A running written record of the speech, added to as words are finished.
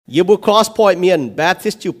yêu bua cross point miền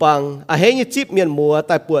Baptist chịu bằng hay như chip miền mùa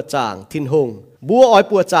tại bùa tràng thiên hùng bua ói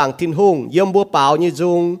bùa tràng thiên hùng yếm bua bảo như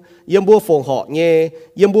dung yếm bua phồng họ nhé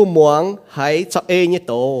yếm bua muống hay cho như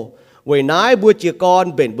tổ vậy nãy bua chia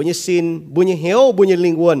con bền bua như xin bua như hiếu bua như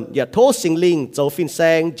linh quân và thố sinh linh châu phin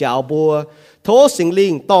sang giáo bua thố sinh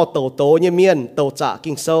linh to tổ như miền tổ trả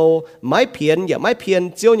kinh sâu mái phiền và mái phiền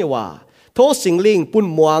chiếu như hòa thố sinh linh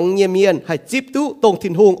bún muang như miền hay chip tu tông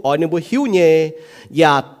thiên hùng ói như bua hiếu nhé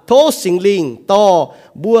và thố sinh linh to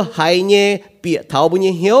bua hay nhé bịa thảo bua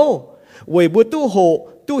như hiếu vậy bua tu hộ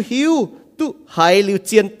tu hiếu tu hay lưu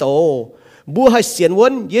chiên tổ bua hay xiên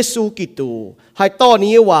vấn Giêsu Kitô hay to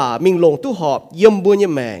níว่าmình lồng tu họp yếm bua như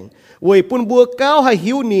mèng vậy bún bua cao hay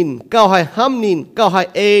hiếu nín cao hay ham nín cao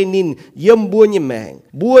hay nín yếm bua như mèng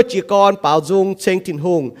bua chỉ còn bảo dung trên thiên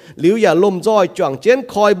hùng liu ya lom roi choàng chén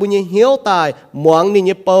khoi bua như hiếu tài muang nín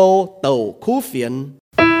như bầu tàu khu phiền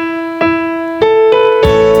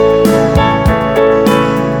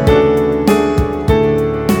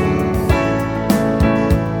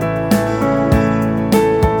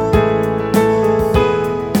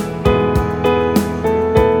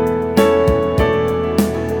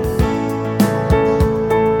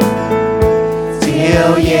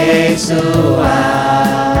Giêsu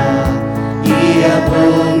à, kia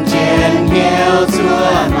bùng trên hiếu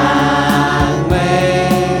Chúa mang về,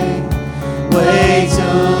 với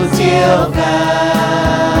Chúa chiếu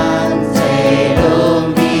can, dây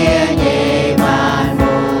đùm bia nhẹ màn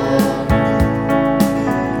buồn,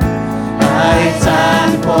 ai chan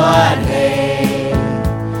quạt hề,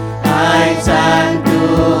 ai chan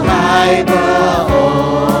tu hai bờ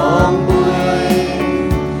ôm bụi,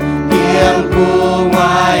 kiêng cu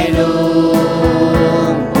ngoài lùng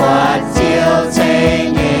quạt chiếu chế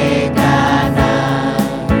nhẹ cả nà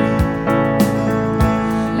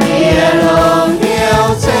lìa lòng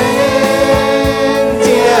yêu chén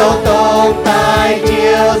chiếu tông tai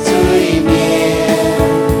chiếu chui miền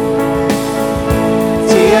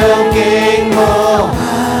chiếu kinh mô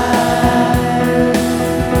hài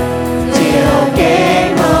chiếu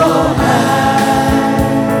kinh mô hài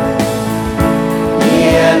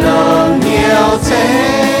lìa lòng yêu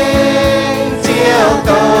chén chiếu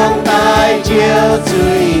tông tai chiếu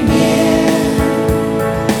chui miền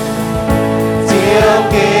chiếu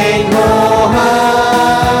kinh mô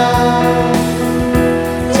hài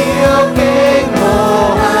chiếu kinh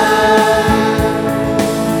mô hài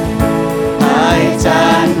ai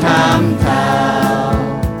chan tham thảo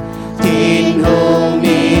tin hùng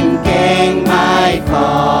nín kinh mai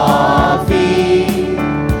khó phi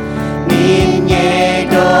nín nhẹ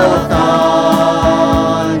đô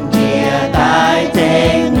ton chia tai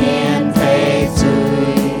tên nhiên phê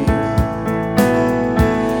chui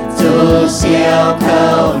dù siêu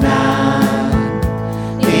khâu nàng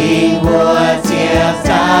tình vua chiếc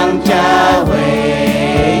sang cha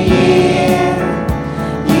về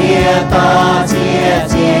yê to chia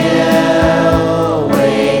chiều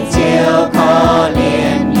về chiều khó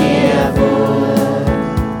liền yê buồn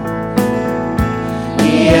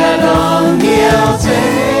yê lòng yêu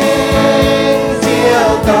chén chiều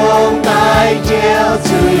tông tai chiều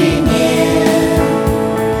chui miền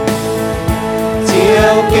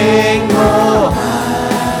chiều kinh mô hài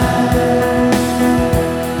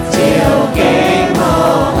chiều kinh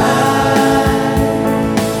mô hài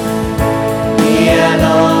yê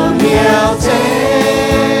lòng yêu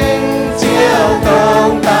chén chiều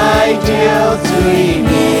tông tai chiều chui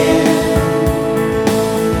miền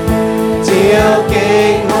chiều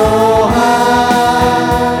kinh mô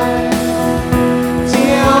hài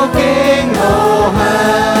chiều kinh mô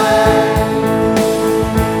hài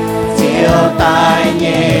chiều tai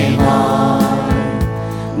nhẹ mỏi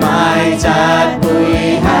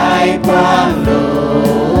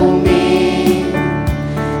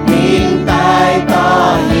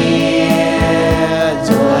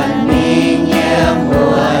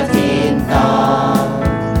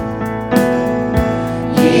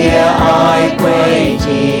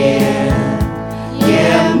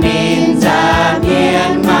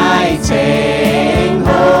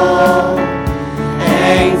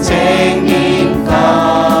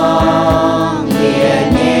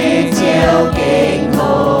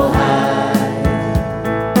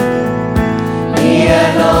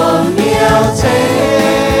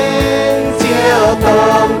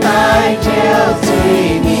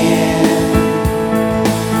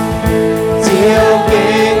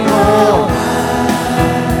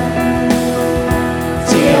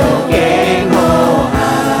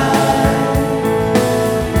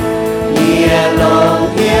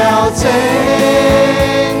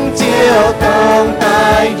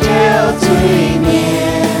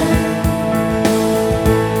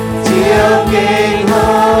chiều kinh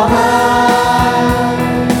hô hai,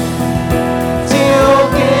 chiều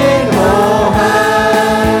kinh hô hai.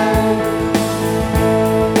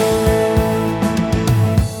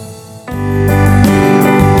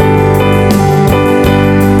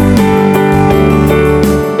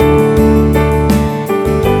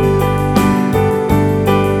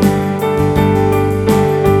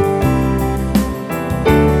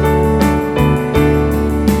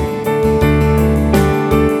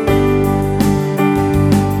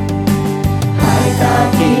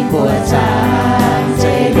 Của chàng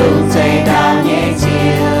dây đúng dây đào nhẹ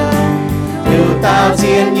chiều, lưu tao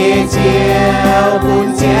chiến nhẹ chiều, bún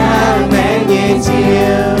chén mẹ nhẹ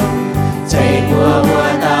chiều, chạy mùa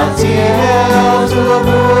tao chiều, chúa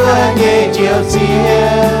mùa nhẹ chiều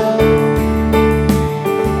chiều.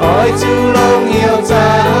 Ôi chú lông yêu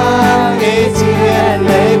chàng nhẹ chiều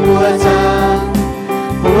lấy bùa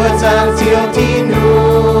chàng chiều thiên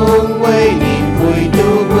hùng quay nhìn vui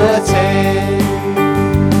tu bữa chén.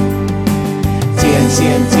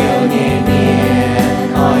 Xiên chiều nhẹ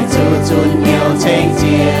miền, ôi chú nhiều tranh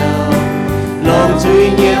chiều, lòng truy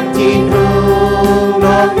nhiệm thiên hùng,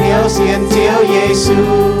 lòng yêu xiên chiều Giêsu,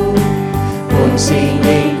 cùng sinh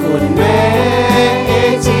linh cùng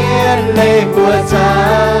mẹ chiến lệ của cha.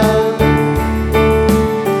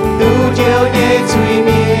 Tu chiều nhẹ truy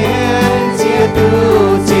miền, chia tu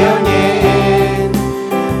chiều nhẹ,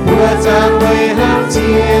 bùa chàng quay hát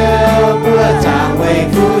chiều, bùa chàng quay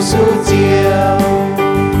phu su chiều.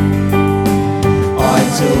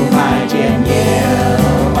 Chú mai chiến nhiều,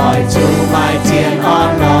 ôi chú mai chiến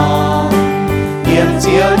on nó, niềm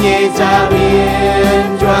chiều nhẹ cha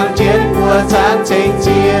miền, choàng chiến của sáng tranh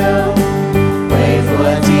chiều, quay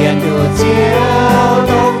vừa chiến đủ chiều,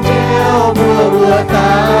 đông chiều bùa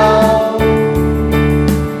tao,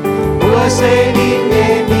 bùa xây đi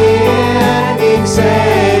nhẹ miền, in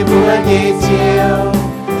xây bùa nhẹ chiều,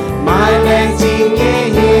 mai lên chính nhẹ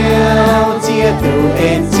hiếu, chia đủ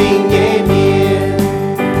em chính nhẹ miền.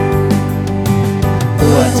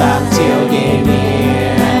 Bùa chàng chiều nhẹ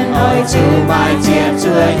miền, ôi chú mai chiếm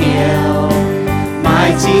chúa hiếu,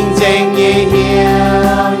 mai chính danh nhẹ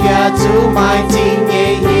hiếu, nhà chú mai chính nhẹ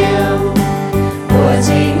hiếu. Bùa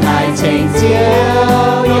chính hai tranh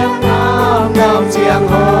chiếu, yếm nóng chiang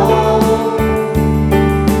hô,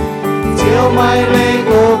 chiều mai lê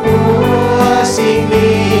cô bùa, sinh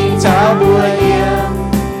linh cháu bùa yếm.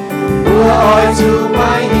 Bùa ôi chú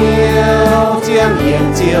mai hiếu, chiang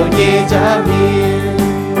hiểm chiều nhẹ cha miền.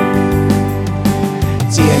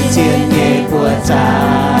 Chiến nhẹ của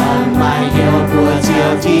chàng, mai yêu của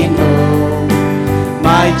chiều thiên hùng,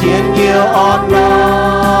 mai chiến yêu ót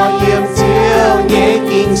lo, yếm chiều nhẹ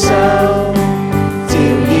kinh sâu,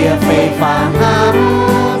 chiều nhẹ phê phản hắm,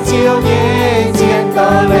 chiều nhẹ chiến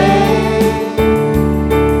to lên,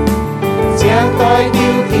 chiang tôi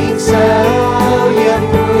yêu kinh sâu, yếm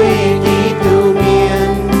vui đi tu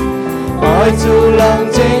miền, ôi chú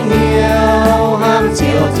lòng tranh hiếu, ham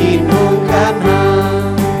chiều thiên hùng khát hàng.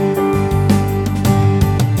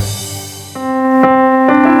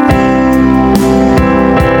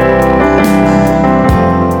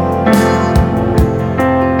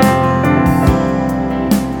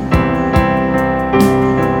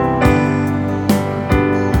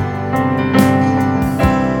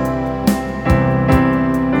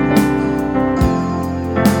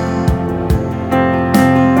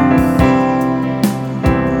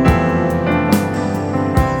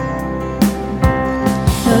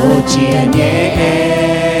 Chia nhẹ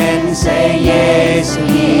em sẽ Giêsu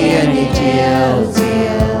yên đi chiều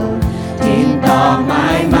chiều, thiên to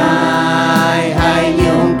mãi mãi hãy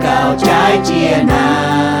nhung cao trái chia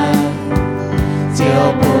này,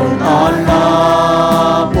 chiều buồn on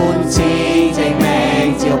lo buồn xin dành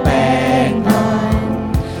men chiều bèn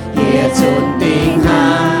hòn, ia chun tình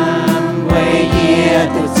ham quay ia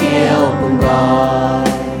tu chiều buồn gọi,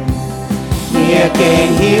 ia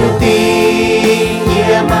kênh hiếu tình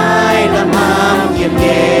ia mai là mang nhiệm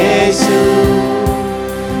Giêsu,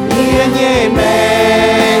 ia nhẹ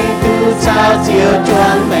men tu sao chiều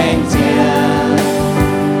choáng men chiều,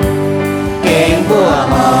 kênh bùa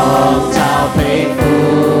hồng sao phê phu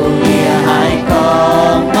ia hai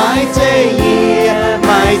con mãi chê ia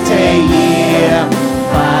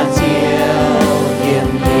và chiều hiểm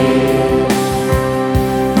hiểm,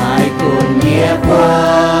 hai cùng nghĩa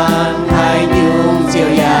quan hai nhung chiều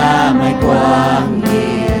ya mai quang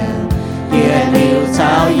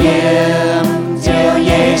sao yếm chiều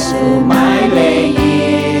Giêsu mãi lê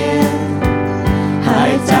yếm,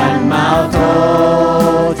 hai chăn máu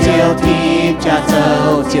thô chiều thịt cha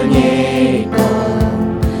dâu chiều nhẹ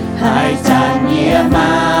con, hai chăn nhẹ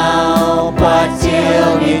máu qua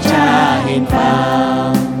chiều nhẹ cha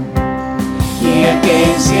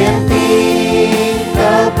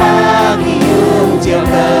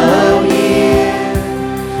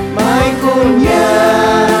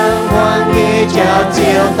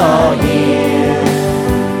chiếu tỏ hiền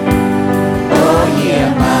ô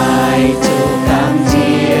hiền mai chủ cảm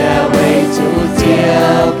chia với chủ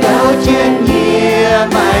chiếu câu chuyện hiền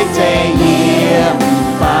mai dễ hiền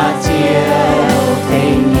và chiếu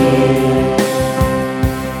thành hiền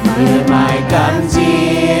mưa mai cảm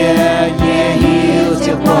chia ye hiếu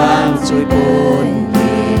chiếu quang chuối buồn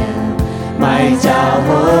hiền mai chào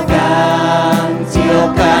hô can chiếu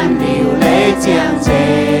can điều lấy chiang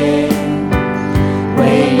chê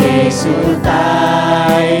quê Giêsu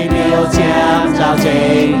tai điều chiang chào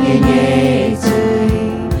chê nhẹ nhẹ chui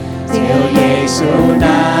chiếu Giêsu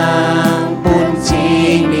nang bún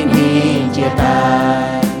chính nên hi chia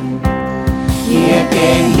tay nhẹ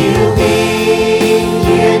keng hiếu kinh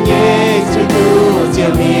nhẹ nhẹ chui tu chiếu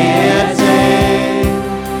nhẹ chê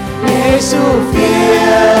Giêsu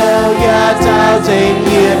phiêu ya chào chê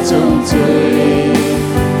nhẹ chung chui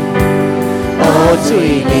ô chui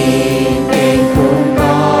linh keng cùng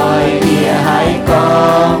gọi nhẹ hai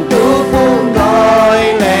con tu cùng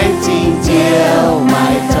gọi lên chính chiếu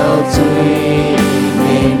mai thâu chui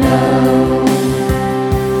nên đâu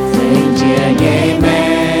tình chia nhẹ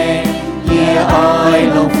mê nhẹ oi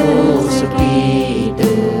lòng phu su kỳ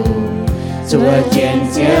tu chúa trên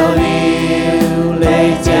chiếu liu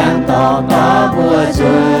lấy chàng tỏ bùa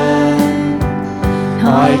chuông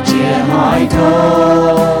hỏi chia hỏi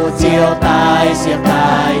thô chiếu tai xiết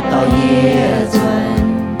tai tỏ yê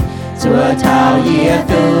chuan chúa thao yê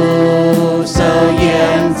tu sâu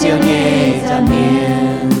yên chiếu nhẹ ra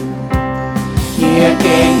miền yê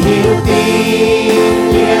kênh hiếu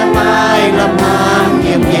tin yê mai lâm ham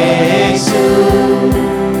yêm Giêsu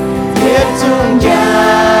thiết chung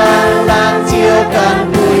giang đang chiếu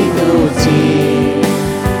căn vui tu chi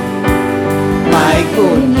mai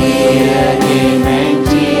cùng nhẹ nhẹ men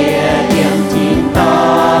chia yếm tin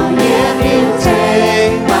tóm nhẹ yêu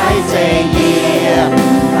trên mai dễ yếm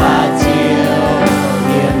và chiều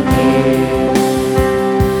yếm hiền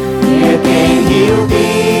nhẹ kênh hiếu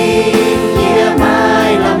tin nhẹ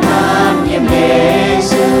mai làm ham yếm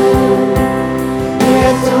Giêsu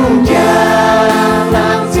thiết chung giang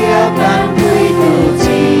đang chiếu căn vui tu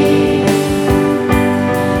chi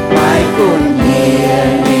mai cùng nhẹ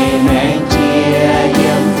nhẹ men chia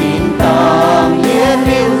yếm tin tóm nhẹ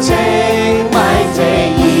yêu trên mai dễ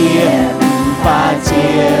yếm và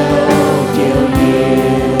chiều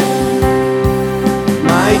hiền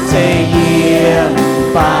mai dễ yếm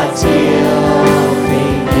và chiều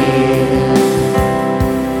tình hiền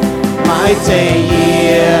mai dễ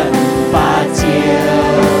yếm và chiều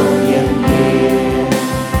hiền hiền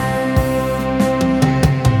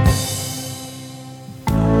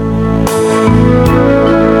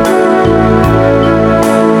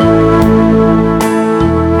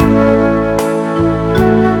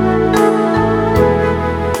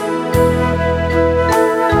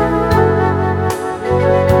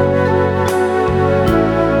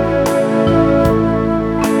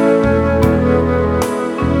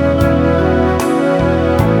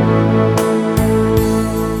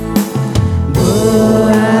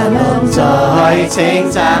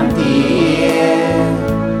trên giam tiền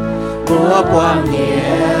búa quang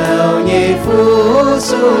nhiều nhị phú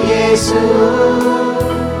su Giêsu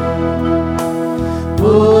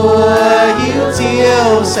búa hiếu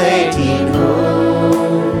chiếu xây thiên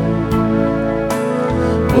hùng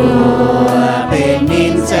búa bên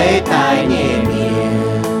nín giấy tai nhẹ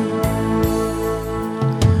miền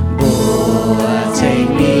búa trên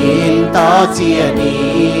nín to chia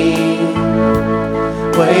nín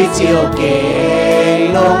với chiều kề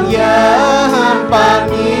lông giá ba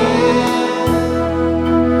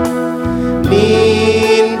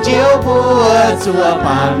nín chiếu bùa chùa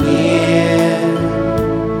ba miền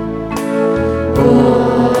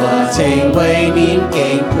bùa trên với nín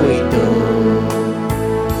kênh quỳ tù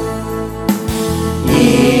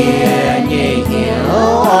nhẹ nhẹ hiểu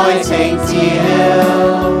ôi trên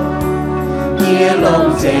chiều nhẹ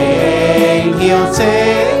lông trên hiểu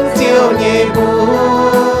trên chiều nhẹ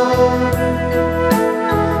bùa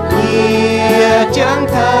chẳng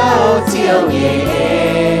thao chiều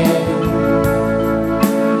nhẹ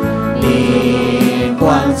đi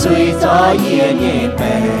quang suy gió nhẹ nhẹ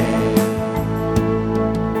bè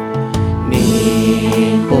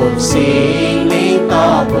nín bột sinh linh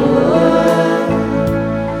to bùa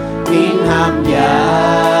nín ham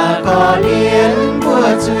già có liên bùa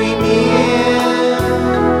chui miên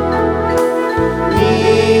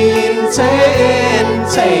nín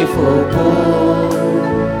xây phụ bùa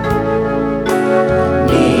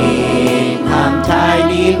thái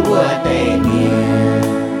nín của tề miền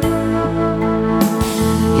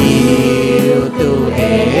yêu tu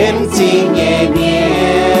hến chi nhẹ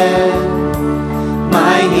miền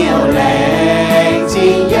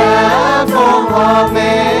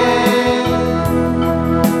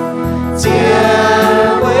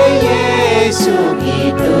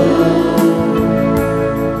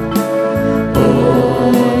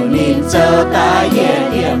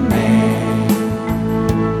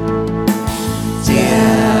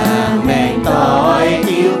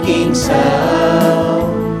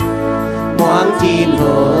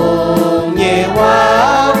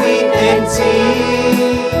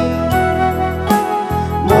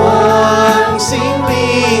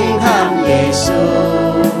Giêsu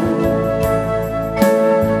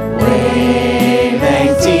为人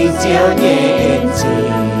拯救年纪，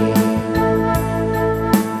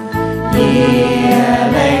也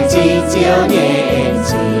人拯救年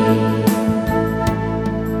纪。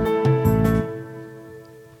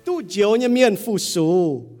都教你面复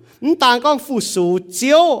苏，但讲复苏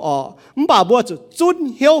教哦，把不就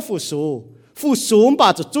尊孝复苏，复苏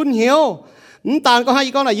把就尊孝。但講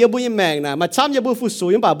係講係要不一命呢，咪參要不復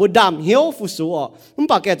甦，把不đảm曉復甦哦，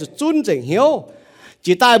把嘅就尊正曉，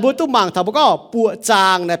只大不都忙頭不ก็ปวดจ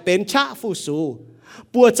าง呢เป็นชะ復甦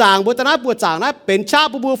ปวดจาง不但係ปวดจางนะเป็นชะ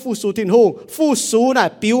不復甦天空復甦呢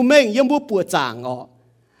表明ยัง不ปวดจาง哦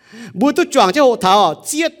不都撞這後頭哦，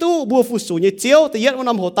接都不復甦你招，第一我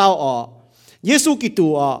諗後頭哦，耶穌基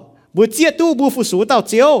督哦，不接都不復甦到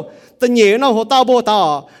招。แต่เนี่ยน้องหัวเต้า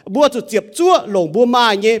บัวจะเจ็บจั่วหลงบัวมา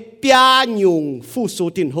เนี่ยเปียหยุ่งฟูสู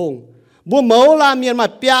ตินหงบัวเมาลาเมียนมา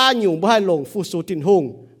เปียหยุ่งบัวให้หลงฟูสูตินหง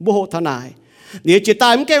บัวทนายเนี่ยจิตตา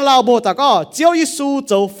ยมันแกงเราบัวแต่ก็เจ้ายิสู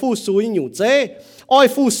จะฟูสูยิ่งหยุ่งเจ้อ้อย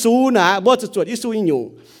ฟูสูนะบัวจะจวดยิสูยิ่งหยุ่ง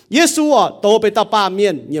เยซูอ่ะโตไปตาปามเมีย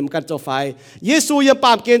นเยี่ยมกันจะไฟเยซูยังป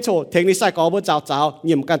ามเกณฑ์โฉเทคนิคใส่กอบัวเจ้าเ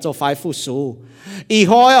ยี่ยมกันจะไฟฟูสูอี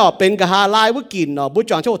หอยอ่ะเป็นกะฮาลายบัวกินอ่ะบัว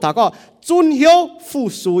จางโฉถาก็尊孝复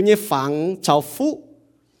苏呢房朝富，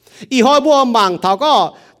以后我忙头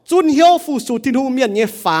个尊孝复苏天空面呢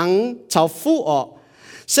房朝富哦，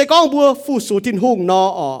谁讲我复苏天空喏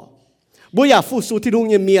哦，我也复苏天空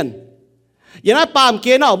呢面，原来ปามเ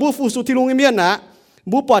กณฑ์我复苏天空呢面นะ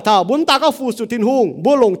บัวปวดเท้าบุญตาก็ฟูสูทินหุงบั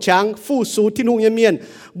วลงช้างฟูสูทินหุงเยี่ยม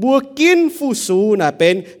บัวกินฟูสูน่ะเป็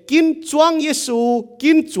นกินจ้วงเยซู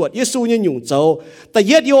กินจวดเยซูเนี่ยหยุ่งเจ้าแต่เ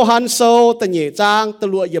ย็ดโยฮันโซแต่เหย่จางตะ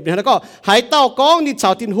ลัวเหยียบเนี่ยแล้วก็หายเต้ากองนิชา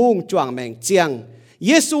วทินหุงจ้วงแมงเจียงเ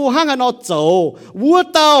ยซูห้างกันเอาเจ้าวัว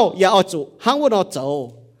เต้าอย่าเอาจุห้างวัวเอาเจ้า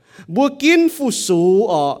บัวกินฟูสู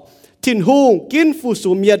อ๋อทินหุงกินฟูสู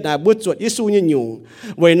เมียดนะบัวจวดเยซูเนี่ยหยุ่ง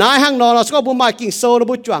เวนายห้างนอนเราก็บัวมากินโซแล้ว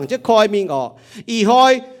บัวจ้วงจะคอยมิงอ๋ออีหอ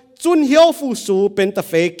ยจุนเหียวฟูสูเป็นตะเ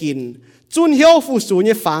ฟกินจุนเหียวฟูสูเ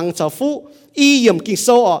นี่ยฝังเจ้าฟูอีเยี่ยมกินโซ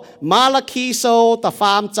อ๋อมาลาคีโซตะฟ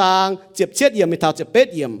ามจางเจ็บเช็ดเยี่ยมไม่เท่าเจ็บเป็ด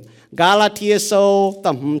เยี่ยมกาลาเทียโซต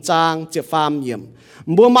ะหมจางเจ็บฟามเยี่ยม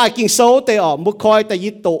บัวมากินโซแต่อ๋อบัวคอยแต่ยิ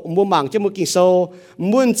โตบัวหมางจะบัวกินโซ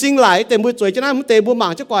บัวจริงไหลแต่บัวจ่วยจะนั่นบัวเตบัวหมา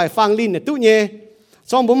งจะก่อยฟังลิ้นเนี่ยตุ้เนี่ย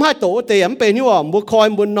สองผมให้โตเตยมเป็นอยู่อ่ะบัวคอย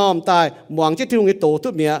บัวนอมตายหวังจะที่ลงไอ้โตทุ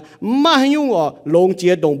กเมียมาให้ยุ่งอ่ะลงเจี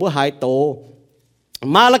ยดงบัวหายโต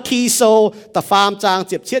มาละคีโซตะฟามจางเ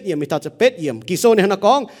จ็บเช็ดเยี่ยมไม่ทันจะเป็ดเยี่ยมคีโซเนี่ยนะก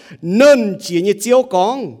องเนินเจียเนี่ยเจียวกอ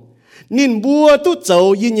งนินบัวตู้เจ้า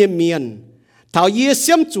ยินเยี่ยเมียนเท่าเยี่ยเ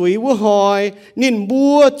สียมจุยวัวหอยนินบั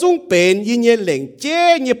วจุ้งเป็นยินเยี่ยเหล่งเจ้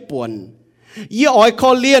เยี่ยป่วนเยี่ยอ้อยคอ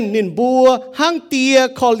เลียนนินบัวห้างเตีย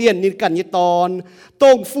คอเลียนนินกันเยี่ยตอนตร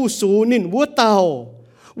งฟูสูนินวัวเต่า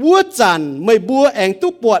วัวจันไม่บัวแองตุ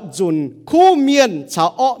ปวดจุนคู่เมียนชาว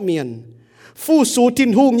อ้อเมียนฟูสูทิ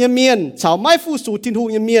นหุงเมียนชาวไม่ฟูสูทินหุง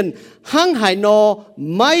เมียนหังหายนอ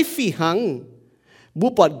ไม่ฟีหังบัว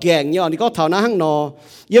ปวดแกงเนี่ยนี่ก็เท่านั้นหังนอ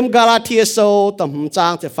เยี่ยมกาลาเทียโซต่ำจา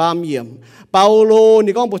งจะฟามเยี่ยมเปาโล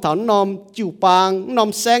นี่ก็บุตรนอมจิวปางนอม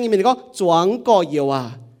แซงนี่ก็จวงก่อเยวา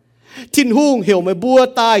ทินหุงเหี่ยวไม่บัว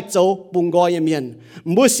ตายโจปุงกอยเมียน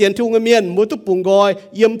บัวเสียนทุ่งเมียนบัวตุปุงกอย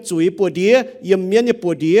เยี่ยมจุยปวดเดียเยี่ยมเมียนเนี่ยป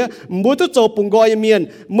วดเดียบัวตุโจปุงกอยเมียน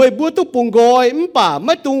ไม่บัวตุปุงกอยป่าไ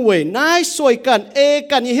ม่ตุงเวนายสวยกัน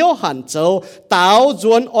กันเหี่ยวหันโจเต้าจ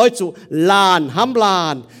วนอ้อยจุลานห้ำลา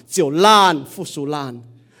นเจียวลานฟูสูลาน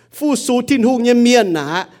ฟูสูทินหุงเมียนนะ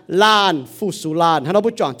ลานฟูสูลานฮันเราบุ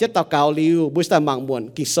จ่องเจ็ดตาเกาลิวบุษตามังมวน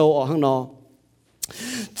กิโซออกข้างนอ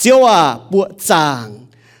เจียวปวดจาง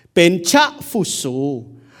เป็นชะฟู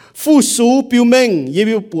สูปิวเมงยี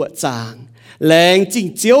บิวปวดจางแรงจริง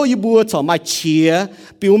เจียวยีบัวถอมาเชีย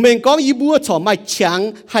ปิวเมงก้องยีบัวถอมาชัง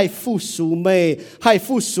ให้ฟูสูเมให้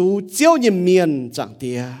ฟูสูเจียวเมียนจังเ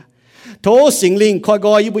ตียโทสิงลิงคอยก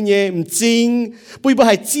อยีบุญเย่มจริงปุยบัวใ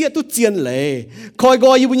ห้เจียตุเจียนเลยคอยก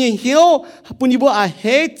อยีบุญเย่เหียวปุยบัวอาเฮ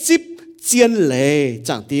จิบเจียนเลย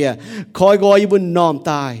จังเตียคอยกอยีบุญนอม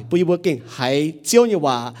ตายปุยบัวเก่งให้เจียวเนี่ย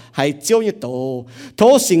ว่าให้เจียวเนี่ยโตโท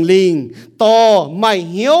สิงลิงโตไม่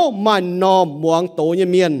เหียวไม่นอมหวงโตเนี่ย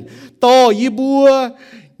เมียนโตยีบัว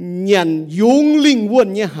เหยียนยุงลิงวน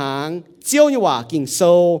เนี่ยหางเจียวเนี่ยว่ากิ่งโซ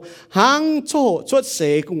หางโชชดเส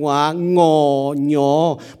กว่างอหยอ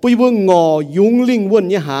ปุยบัวงอยุงลิงวน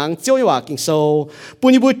เนี่ยหางเจียวเนี่ยว่ากิ่งโซปุ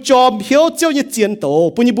ยบัวจอมเหียวเจียวเนี่ยเจียนโต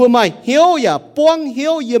ปุยบัวไม่เหียวอย่าป้องเหีย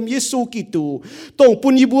วเยี่ยมเยซูกิตูตรงปุ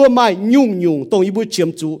ยบัวไม่ยุ่งตรงยีบัวเฉียม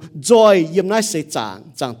จูจอยเยี่ยมนายเสจา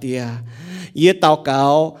งเตียเยี่ยเตาเกา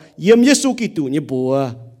เยี่ยมเยซูกิตูเนี่ยบัว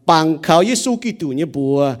bằng khảo Giêsu Kitô như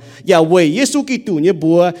bùa, và về Giêsu Kitô như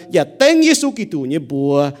bùa, và tên Giêsu Kitô như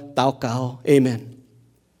bùa,祷cáo. Amen.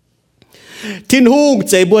 Thiên hùng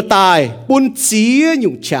chế bùa tài, bún chia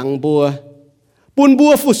nhung chẳng bùa, bún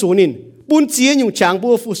bùa phu số nín, bún chia nhung chẳng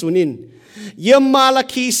bùa phu số nín. Yếm mà là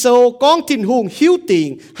khi sâu con thiên hùng hiếu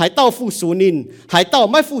tình, hãy tao phu số nín, hãy tao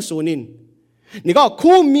mai phu số nín. Nì có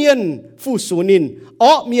khu miền phu số nín,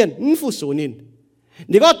 ọ miền phu số nín.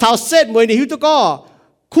 Nì có thảo xét mới nì hiếu tụ có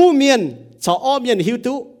khu miền cho ọ miền hiếu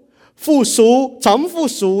tụ. Phu số chấm phu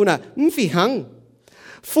số nè, phi hăng.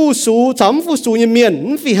 Phu số chấm phu số như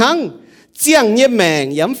miền phi hăng. Giang như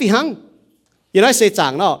mèng yếm phi hăng. Yên nói sẽ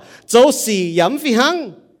chẳng đó, dấu xì yếm phi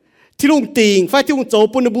hăng. Thì lùng tình phải thì lùng dấu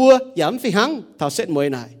bún bùa yếm phi hăng. Thảo xét mới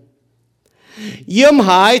này. Yếm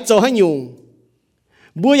hải dấu hay nhung.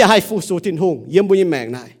 Bùa ya hai phu số thiên hùng, yếm bùa như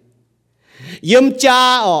mèng này. Yếm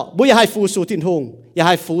cha bùa ya hai phu số thiên hùng, ya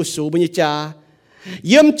hai phu số bùa như cha.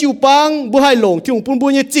 Yếm chiu băng bùa hai lồng thiên hùng bùa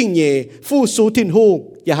như chinh nhẹ, phu số thiên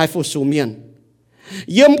hùng, ya hai phu số miền.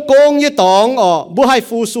 Yếm công như tòng bùa hai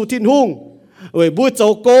phu số thiên hùng, bởi bùa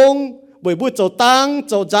dấu công, bởi bùa dấu tăng,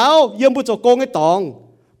 dấu giáo, yếm bùa dấu công như tòng.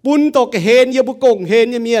 Bùn tổ cái hên, yếm bùa công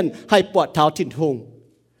hên như miền, hai bọt thảo thiên hùng,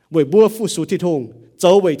 bởi bùa phu số thiên hùng.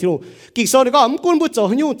 Dấu về thiên hùng. Kỳ sau này có ấm quân bố dấu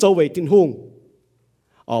hình nhung dấu về thiên hùng.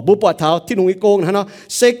 Bố bọt thảo thiên hùng ý công hả nó.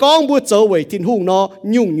 Sẽ con bố dấu về thiên hùng nó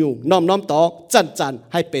nhung nòm tó chăn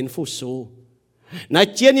hay bên phu số. Này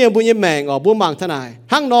chiến như bố như mèng bố mạng thế này.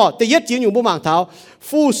 Hăng nó tế yết chiến nhung bố mạng thảo.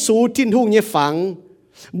 Phu số thiên hùng như phẳng.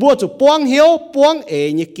 Bố chủ buông hiếu buông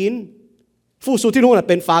ế như kín. Phu số thiên hùng là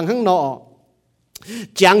bên phẳng hăng nó.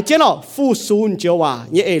 Chẳng chiến nó phu số chiều hòa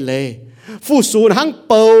như ế lê. Phu số hăng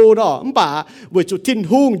bầu đó bà với chủ thiên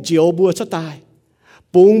hùng chiều bùa cho tài.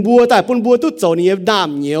 Bùng bùa tài bún bùa tút dầu này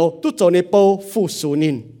đàm nhiều tút dầu này bầu phu số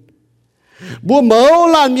nín. Bùa mẫu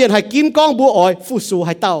lan miền hay kín con bùa ỏi phu số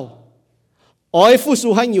hay tàu. Ỏi phu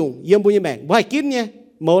số hay nhung yếm bùa như mẹn bùa hay kín nhé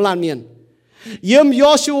mẫu lan miền. Yếm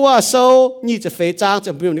Joshua sâu nhưจะphê trang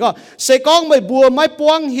chẳng biểu này sẽ con mày bùa mai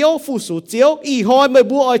buông hiếu phu số chiếu y hoi mày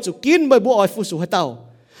bùa ỏi chủ kín mày bùa ỏi phu số hay tàu.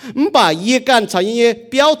 Bà y gan chẳng như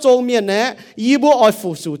biểu trông miền nè y bùa ỏi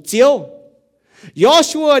phu số chiếu.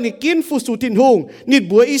 Joshua ni kín phu số thiên hùng nít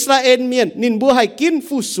bùa Israel miền nít bùa hay kín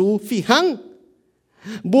phu số phi hăng.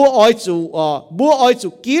 Bùa ỏi chủ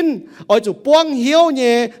kín ỏi chủ buông hiếu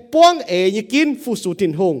nhé buông ế như kín phu số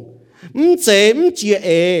thiên hùng. Chế chia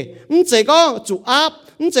ế chế con chủ áp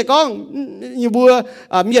chế con như bùa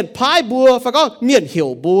miền phái bùa phải con miền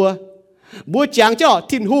hiểu bùa. Bùa chẳng cho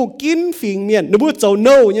thiên hùng kín phình miền nó bùa dầu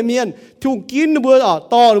nâu như miền thiên hùng kín nó bùa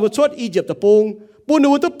to nó bùa出 Egypt tập bông bùa nó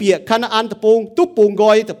bùa tu bịa Canaan tập bông tu bông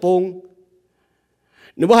gọi tập bông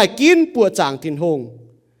nó bùa hay kín bùa chẳng thiên hùng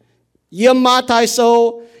yếm ma thái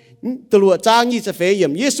sâu từ lụa trang như sẽ phê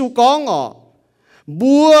yếm Giêsu con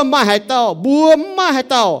bùa ma hai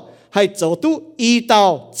tàu hay dầu tu y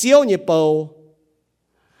tàu chiếu như bầu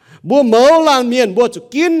bùa mẫu lan miền bùa chủ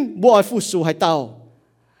kín bùa ỏi phu số hai tàu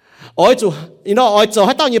ỏi chủ ỏi dầu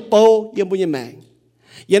hai tàu như bầu yếm bùa như mèng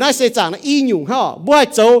yếm nói sẽ chẳng là y nhung ha bùa hai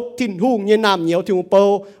dầu thiên hùng như nam nhiều thiên hùng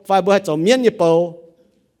bầu và bùa hai dầu miền như bầu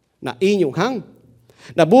là y nhung hăng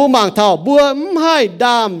là bùa màng thảo bùa hai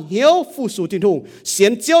đàm hiếu phu số thiên hùng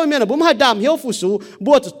xiên chiếu miền là bùa hai đàm hiếu phu số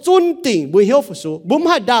bùa chủ尊tỉnh bùa hiếu phu số bùa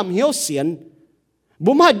hai đàm hiếu xiên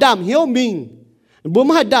bùa hai đàm hiếu mình bùa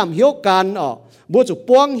hai đàm hiếu can bùa chủ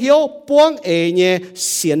buông hiếu buông ế nhé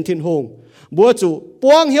xiên thiên hùng bùa chủ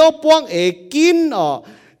buông hiếu buông ế kín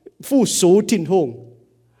phu số thiên hùng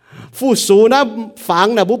phu số na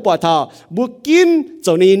phẳng là bùa bỏ thảo bùa kín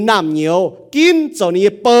cho nên nam nhiều kín cho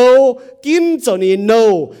nên bầu kín cho nên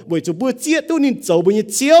nâu bởi chủ bùa chiết tu nên dầu bùa như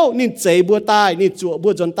chiếu nên chế bùa tai nên chuột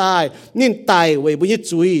bùa chọn tai nên tài về bùa như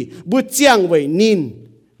chui bùa chiang về nín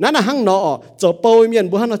nãy là hăng nọ cho bầu miền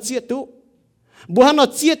bùa hăng nó chiết tu bùa hăng nó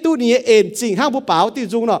chiết tu ní ên chính hăng bùa bảo thì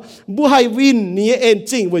dùng nọ bùa hay win ní ên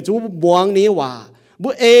chính bởi chủ buông ní hòa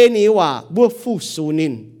bùa ê ní hòa bùa phu số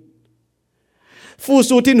nín phu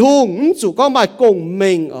số thiên hùng chủ có bài cùng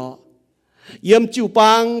mình yếm chịu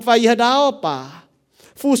bằng phải yết đáo bà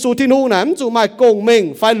phu số thiên hùng này chủ bài cùng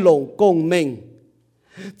mình phải lồng cùng mình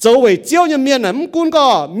dấu về chiếu như miền này cũng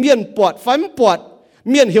có miền bọt phải bọt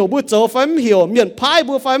miền hiểu bùa dấu phải hiểu miền phái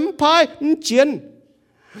bùa phải phái chiến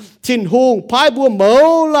thiên hùng phái bùa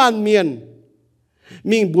mẫu lan miền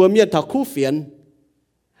mình bùa miền thảo khu phiền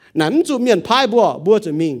nắm chủ miền phái bùa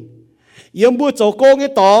chủ mình yếm bùa dấu công cái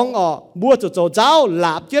tòng bùa dấu giáo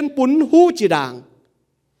lạp chiến bún hú chỉ đảng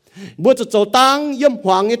bùa dấu tăng yếm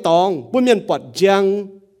hoàng cái tòng bùa miền bọt giang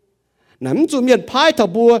nắm chủ miền phái thảo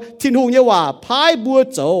bùa thiên hùng như hòa phái bùa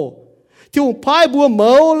dấu thiên hùng phái bùa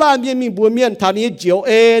mẫu lan miền mình bùa miền thảo ní diệu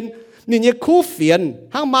ên nhẹ khu phiền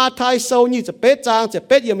hang ma thai sâu nhưจะเป็ดจางจะเ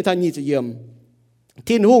ป็ดyếm thay nhưจะyếm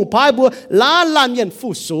thiên hùng phái bùa lá lan miền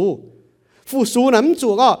phụ sú nè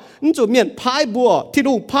chủ miền phái bùa thiên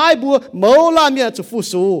hùng phái bùa mẫu lan miền chủ phụ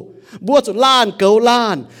sú bùa chủ lan cầu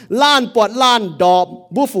lan bọt lan đọp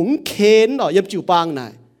bùa phủng kén ở yếm chịu bang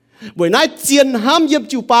này buổi nay chiến ham yếm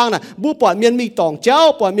chịu bang này bùa bọt miền mình tòng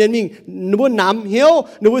cháu bọt miền mình bùa nắm hiếu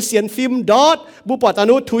bùa xiên phim đót bùa bọt ta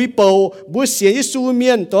thui bầu bùa xiên Giêsu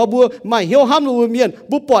miềnตัวbùa mai hiếu ham bùa miền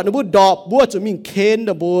bùa bọt bùa đọp bùa chủ mình kén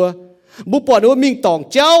đó bùaปอดว่ามิงตอง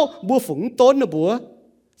เจ้าบัวฝุงต้นนะบัว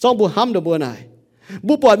ซองบัวห้ำนะบัวไหน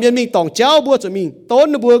บัวปอดเมียนมิงตองเจ้าบัวจะมิงต้น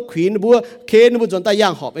นะบัวขวีนนะบัวเคนนะบัวจนตายย่า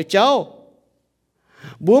งหอบไอ้เจ้า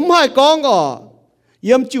บัวไม่กองก็เ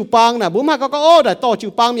ยี่ยมจิวปังนะบัวไม่ก็โอ้แต่ต่อจิ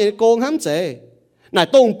วปังเมียนโกงห้ำเจไหน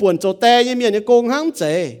ตรงป่วนโจแต่ยังเมียนโกงห้ำเจ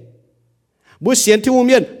บัวเสียนที่หัวเ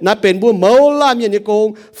มียนน่ะเป็นบัวเมาล่าเมียนโกง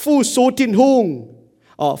ฟูซูทินหุง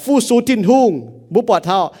ฟูซูทินหุงบัวปอดเ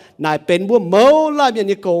ท่าไหนเป็นบัวเมาล่าเมีย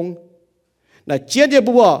นโกงน่ะเจียนเดีย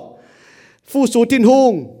บัวฟูสูทินหุ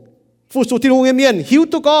งเมียนหิว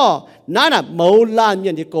ตุก็นั่นน่ะเมาลานเมี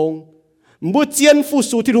ยนที่กงบัวเจียนฟู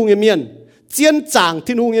สูทินหุงเมียนเจียนจาง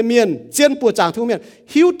ทินหุงเมียนเจียนปัวจางทินหุงเมียน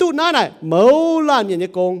หิวตุนั่นน่ะเมาลานเมียน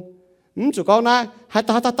ที่กงจุกองนะให้ต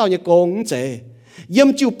าเต่าเนี่ยกงเจยิ่ม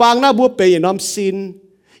จิวปางนะบัวเปย์น้อมซิน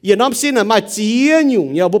น้อมซินน่ะมาเจียนยุ่ง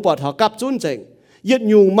เนี่ยบัวปอดหอกับจุนเจงยึด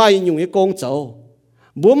ยุ่งไม่ยุ่งเนี่ยกงเจ้า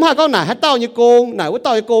บัวมาก็ไหนให้เต่าเนี่ยกงไหนว่าเต่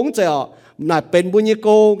าเนี่ยกงเจ้าน่ะเป็นบุญยโก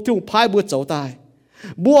งที่พายบัวเจ้าตาย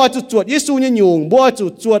บัวจุดจวดเยซูเนี่ยยุงบัวจุ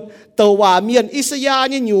ดจวดเตวาเมียนอิสยา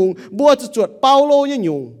เนี่ยยุงบัวจุดจวดเปาโลเนี่ย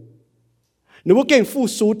ยุงหนูว่าเก่งฟู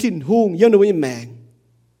สูทินหุงยังหนูว่าแมง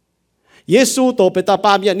เยซูโตไปตาป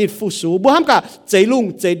ามยันนิดฟูสูบัวห้ามกะใจลุง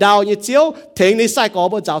ใจดาวเนี่ยเจียวเทงในไส้กอ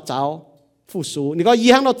บัวเจ้าฟูสูนี่ก็ยี่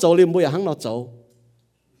ห้างเราเจ้าเรียมบัวห้างเราเจ้า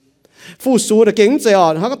ฟูสูน่ะเก่งใจอ่อ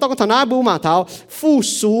นเขาก็ต้องทำหน้าบูมาเท้าฟู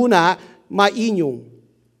สูน่ะมาอียุง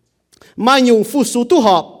มาอยู่ฟูสูตู้ห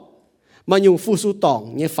อบมาอยู่ฟูสูตอง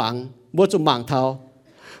เนี่ยฝังบัวจุ่มบางเท้า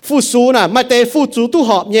ฟูสูน่ะไม่เตะฟูสูตู้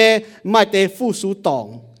หอบเนี่ยไม่เตะฟูสูตอง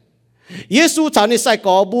เยซูชาวในใส่ก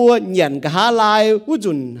อบัวเหยียนกะหาลายวุ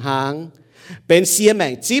จุนหางเป็นเสียแม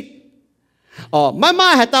งจิบไม่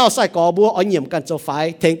ให้เต้าใส่กอบัวเอาเหยียมกันจะไฟ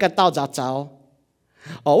เทงกันเต้าจ่าเจ้า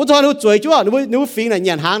อุทธรณ์หนูจ่วยจ้วหนูฟิงน่ะเห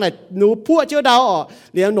ยียนหางน่ะหนูพัวเจ้าดาว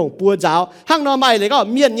เลี้ยงหนุ่มปัวเจ้าห้างนอไม่เลยก็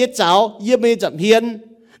เมียนเนี่ยเจ้าเยี่ยมไม่จับเฮียน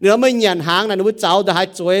เนื้อไม่เหยียนหางนะหนูเจ้าแต่หาย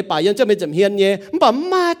จ่วยป่ายังจะไม่จำเฮียนเนี่ยมันบอก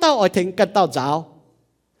มาเต้าอ่อยถึงกันเต้าเจ้า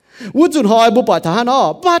วุ้นจุนหอยบุปผาทหาร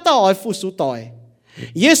มาเต้าอ่อยฟูสูต่อย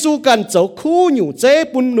เยซูกันเจ้าคู่อยู่เจ้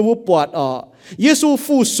ปุ่นหนูปวดเยซู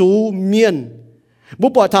ฟูสูเมียนบุ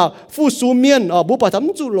ปผาทาฟูสูเมียนบุปผาท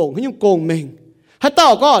ำจุลงให้ยังโกงเมงให้เต้า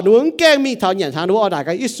ก็หนูแกงมีเท้าเหยียนหางหนูเอาได้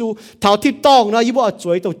กันเยซูเท้าที่ต้องนะยี่บ่จ่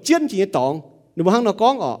วยตัวเจี้ยนจีตองหนูห้างนก้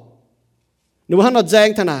องหนูห้างนแจง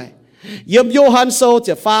ทนายเยี่ยมโยฮันโซจ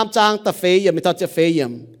ะฟาร์มจางตะเฟยยังไม่ทันจะเฟยยั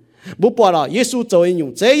งบุปผาเยซูโจยอยู่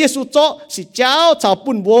เจเยซูโจสิเจ้าชาว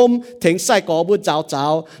ปุ่นวมถึงใส่กอบุเจ้า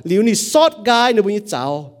หลิวนี่ซอดกายในบุญเจ้า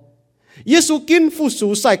เยซูกินฟูสู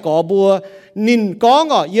ใส่กอบัวนินก้อง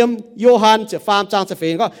เยี่ยมโยฮันจะฟาร์มจางจะเฟ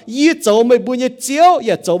ยก็ยี่โจไม่บุญเจียวอ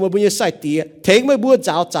ย่าโจไม่บุญใส่เตี๋ยถึงไม่บัวเ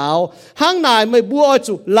จ้าห้างนายไม่บัว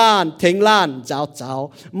จุล้านถึงล้านเจ้า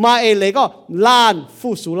มาเอเลยก็ล้านฟู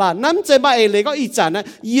สูล้านนั่นจะมาเอเลยก็อีจันนะ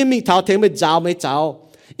ยี่มีเท้าถึงไม่เจ้า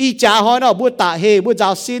อีจ่าหอยบัวตาเฮบัวเจ้า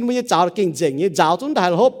ซินบัวเจ้าเก่งเจ๋งเนี่ยเจ้าจนได้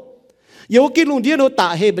ลบโยกินลุงเดียนตา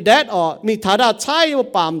เฮบแดดมีฐานะใช้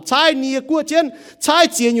ป่ามใช้เนียกัวเจนใช้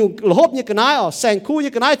เจียนอยู่ลบเนี่ยกันนายแสงคู่เ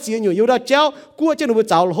นี่ยกันนายเจียนอยู่ดาเจ้ากัวเจนบัว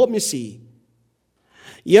เจ้าลบเนี่ยสี่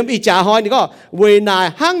เยี่ยมอีจ่าหอยนี่ก็เวนาย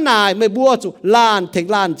ห้างนายไม่บัวจุล้านถึง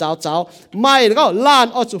ล้านเจ้าไม่ก็ล้าน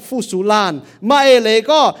จุฟูสูล้านไม่เลย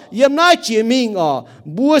ก็เยี่ยมนายเจียมิง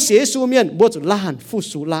บัวเสียสูเมียนบัวจุล้านฟู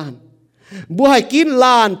สูล้านบัวให้กิน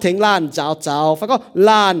ล้านถึงล้านเจ้าแล้วก็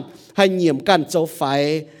ล้านให้เหยียมกันเจ้าไฟ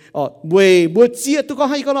บัวเจี๊ยตุก็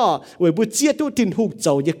ให้ก็บัวเจี๊ยตุทินหุกเ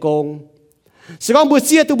จ้าเยกงสกองบัวเ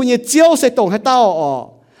จี๊ยตุบัวเจียวใส่ตรงให้เต้า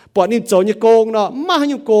ปอดนี่เจ้าเยกงมาให้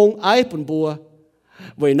ยกงไอ้ปุ่นบัว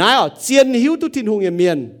นายเจียนหิวตุทินหุกเมี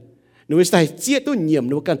ยนหนูใส่เจี๊ยตุเหยียม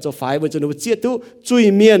หนูกันเจ้าไฟบัวจนหนูเจี๊ยตุจุย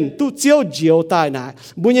เมียนตุเจียวเจียวตายนะ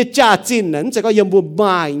บัวจ่าจินนั้นจะก็ยำบัวไ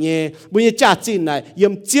ม้เนี่ยบัวจ่าจินไหนย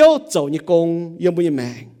ำเจียวเจ้าเยกงยำบัวแม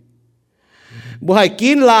งบัวให้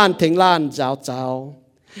กินล้านถึงล้านเจ้า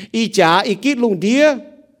อีจ่าอีกิดลุงเดีย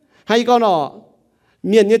ให้ก็เ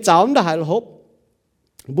มียนเนี่ยเจ้ามันได้หบ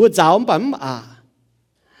บัวเจ้ามันปั๊ม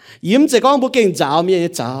ยิ้มจะก้องบัวเก่งเจ้าเมียนเ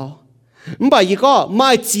นี่ยเจ้ามันไปอีก็ไม่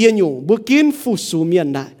เจียนอยู่บัวกินฟูสูเมียน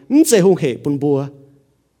ได้มันจะหงเหตุปุ่นบัว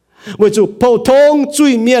จู่พอทงจุ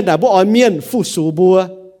ยเมียนได้บัวอ่อนเมียนฟูสูบัว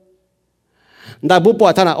đại bố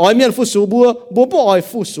bỏ thằng nào ỏi miền phu sú bố bố ỏi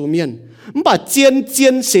phu sú miền bà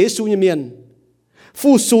chiên xế sú như miền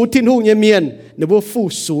phu sú thiên hùng như miền nếu bố phu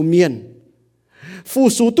sú miền phu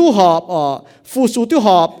sú tu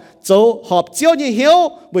họp châu họp chiếu như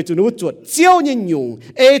hiếu bởi chủ nếu chuột chiếu như nhung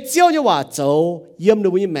chiếu như hòa châu yếm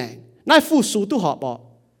nếu như mẹ nãy phu sú tu họp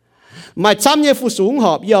mà chăm như phu sú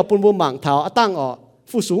họp giờ bún bố mảng thảo tăng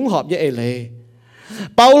phu sú họp như lệ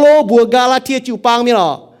Paulo bùa Galatia chịu bang miền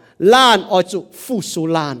lan chủ phu sú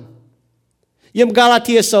lan yếm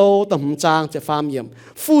Galatia sâu tầm trang sẽ phàm yếm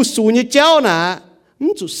phu sú như cháu nà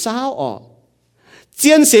chủ sao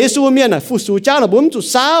chiên xế xu miền phu sú cháu là bún chủ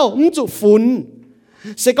sao chủ phun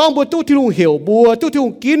sẽ có bùa tu thiên hiểu bùa tu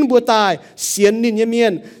thiên kín bùa tài xiên nín như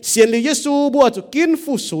miền xiên li Giêsu bùa chủ kín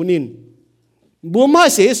phu sú nín bùa mai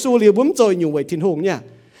xế xu li bùa chơi nhiều vậy thiên hùng nha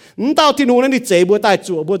tao thiên hùng nên đi chế bùa tài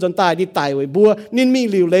chủ bùa dân tài đi tài vậy bùa nín mi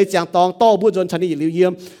liu lấy giang tòng to bùa dân chân đi liu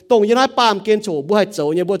yếm tông như nói pam kiên chủ bùa hay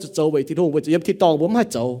châu như bùa châu vậy thiên hùng bùa yếm thiên tòng bùa hay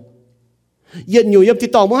châu hiện nhiều yếm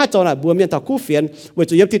thiên tòng bùa hay châu là bùa miền thảo cú phiền bùa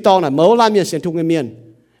yếm thiên tòng là mẫu la miền xiên thùng cái miền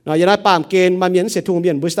nói như nói pam kiên mà miền xiên thùng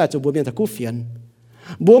miền bùa tài chủ bùa miền thảo cú phiền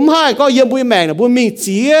bùa hai có yếm bùa mèn là bùa mình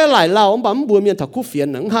chia lại lao ông bấm bùa miền thảo cú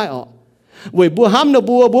phiền nắng hai vậy bùa ham là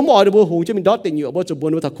bùa mỏi là bùa hùng cho mình đót tiền nhựa bùa chủ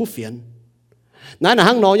bùa thảo cú phiền nãy là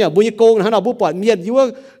hăng nói nhở bùa như cô là hăng nào bùa bỏ miền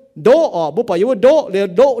như đỗ bùa bỏ như đỗ để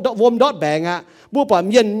đỗ vôm đót bèng bùa bỏ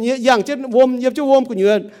miềnอย่างtrên vôm như chứ vôm của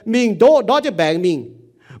nhựa mình đỗ đót cho bèng mình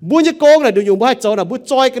bùa như cô là được dùng bùa hai châu là bùa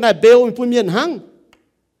choi cái này bèo bùa miền hăng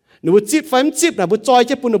nếu bùa chip là bùa choi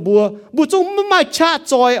chứ bùa chung mai cha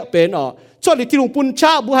choi bên choi thì lùng pun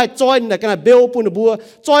cha bùa hai choi là cái này bèo bùa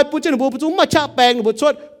choi trên bùa chung mai cha bèng bùa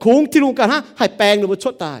choi khung thì lùng cả hai bèng bùa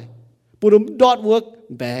choi tài bùa đót work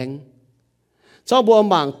bèng cho bùa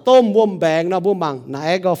mảng tôm bùa bèng nó bùa mảng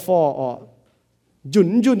nãy có phò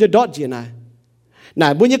dùn cho đót gì này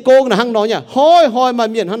nãy bùa như cô là hăng nói nhá hoi mà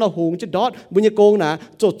miền hăng nó hùng chứ đót bùa như cô là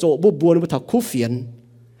chỗ bùa nó thảo khú phiền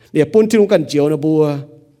để pun thiên hùng cần chiếu nó bùa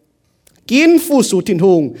kín phu sú thiên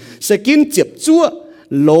hùng sẽ kín chếp chúa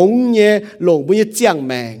lồng nhẹ lồng bùa như chiang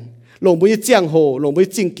mèng lồng bùa như chiang hồ lồng bùa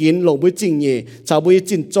chinh kín lồng bùa chinh nhẹ chào bùa như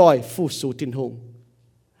chinh choi phu sú thiên hùng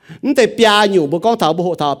แต่ปยาอยู่บนกองเถาบน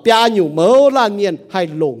หัวเถาปยาอยู่เมื่อล้านเมียนให้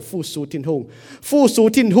หลงฟูซูทินหงฟูซู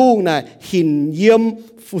ทินหงน่ะหินเยี่ยม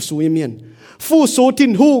ฟูซูเมียนฟูซูทิ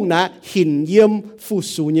นหงน่ะหินเยี่ยมฟู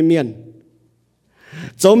ซูเมียน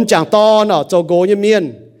จมจางตอนเจ้าโกเมียน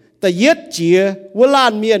แต่เย็ดเจียว่าล้า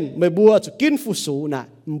นเมียนไม่บัวจะกินฟูซูน่ะ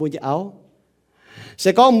มันบัวจะเอาเส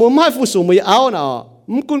กองมัวไม่ฟูซูไม่เอาน่ะ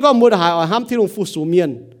มันกุนก็มัวหายห้ามที่ลงฟูซูเมีย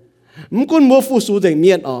นมันกุนมัวฟูซูเด็กเ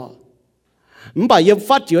มียนmình bảo yếm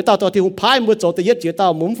phát chiếu tao thì không phải mua chỗ tự yết chiếu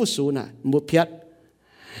tao muốn phụ số này mua phiết,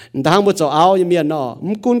 đang mua chỗ áo như miền nọ,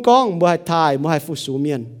 mình cún con mua hai thai mua hai phụ số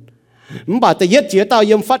miền, mình bảo tự yết chiếu tao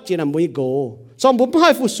yếm phát chiếu là mua gỗ, xong mua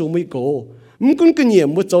hai phụ số mua gỗ, mình cún cái nhiều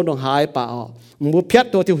mua chỗ đồng hai bảo, mua phiết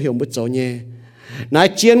tôi thì hiểu mua chỗ nhé, nãy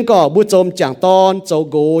chiến cỏ mua chỗ chẳng ton chỗ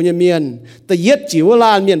gỗ như miền, tự yết chiếu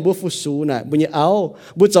lan miền mua phụ số này mua áo,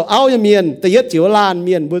 mua chỗ áo như miền, tự yết chiếu lan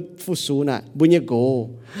miền mua phụ số này mua gỗ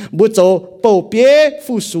bố cháu bầu bế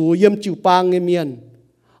phu sú yếm chịu bang nghe miền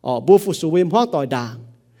bố phu sú yếm hoang tỏi đàng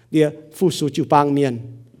địa phu sú chịu bang miền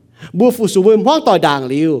bố phu sú yếm hoang tỏi đàng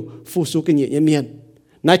liu phu sú cái nhẹ nghe miền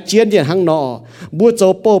nãy chiến điện hăng nọ bố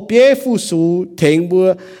cháu bầu bế phu sú thèn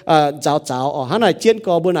bố giáo hắn này chiến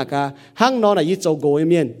có bố nà cả hăng nọ là y cháu gối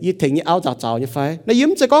miền y thèn như áo giáo như phải nãy yếm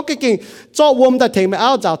chỉ có cái kinh cho vôm ta thèn mà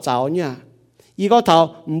áo giáo nha y có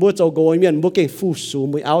thảo bố cháu gối miền bố kinh phu sú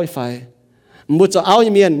mới áo phải mua cho áo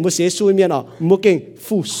như miền mua xế xuôi miền mua kinh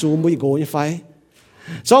phụ sú mua gỗ như phải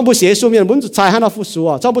cho mua xế xuôi miền muốn chạy hắn nó phụ sú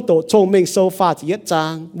cho mua tổ thông minh sâu pha chỉ nhất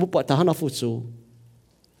trang mua bọt thằng hắn nó phụ sú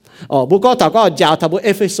mua có thằng có giàu thằng mua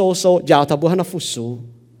Ephesos giàu thằng mua hắn nó phụ sú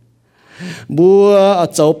mua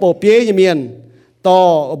châu bộ bế như miền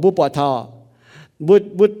to mua bọt thằng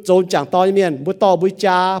mua châu chẳng to như miền mua to mua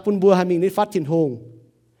cha phun mua hai mình đi phát thiên hùng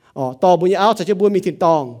to mua như áo sẽ cho mua mi thiên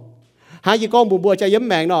tòng hai chị con bùa cho yếm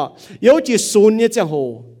mèn nọ yếu chỉ xuân như chẳng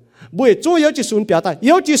hồ bùa chúa yếu chỉ xuân biểu tại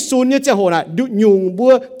yếu chỉ xuân như chẳng hồ này được nhung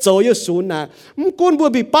bùa châu yếu xuân nè con bùa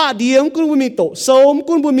bị ba điểm con bùa bị tổ sâu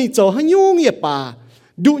con bùa bị châu hay nhung như bà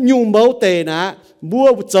được nhung máu tề nè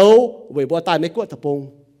bùa châu về bùa tai mấy quạt thập bông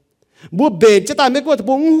bùa bền cho tai mấy quạt thập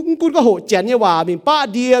bông con có hộ chén như hòa mình ba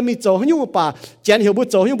điểm mình châu hay nhung bà chén hiểu bùa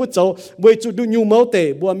châu bùa chủ được nhung máu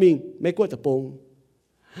tề bùa mình mấy quạt thập bông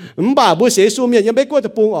bà bùa xế xu miềnยังไม่กลัวจ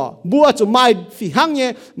ะปุงบัวจะไม่ฝีหั่งเนี่ย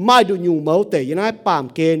ไม่ดูยุงเมาเตะยังไงป่าม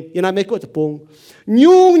เกณฑ์ยังไงไม่กลัวจะปุง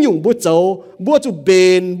ยุงบัวเจ้าบัวจะเบ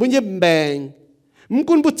นบัวยังแมง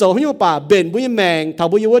กุนบัวเจ้าให้ยุงป่าเบนบัวยังแมงถ้า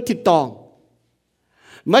บัวยังว่าทิดตอง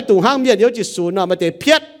ไม่ตุงหั่งเมียเดี๋ยวจะสูนมาเตะเ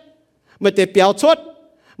พี้ย mà để béo chốt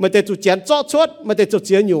mà để chủ chén chót chốt mà để chủ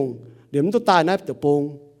chén nhung điểm tôi tài nãy từ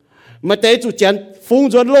bông mà để chủ chén phun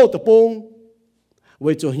cho lô từ bông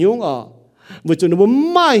với chủ nhung với chủ nó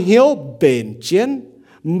mai hiếu bền chiến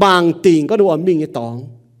mang tiền có đồ mình cái tòng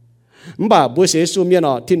bà bữa sẽ xu miên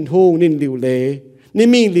thiên hùng nên liều lệ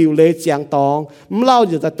nên mình liều lệ giang tòng lao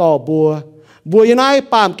giờ ta tỏ bùa như này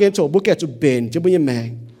bám kén chỗ bùa kẹt chỗ bền chứ bùa như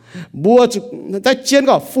mèn bùa chỗ ta chiến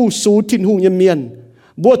có phu sú thiên hùng như miên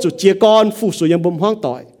bùa chỗ chia con phu sú như bùm hoang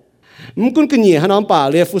tỏi cũng cái nhỉ hắn nói bà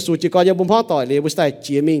liền phu sú chia con như bùm hoang tỏi liền bùa sai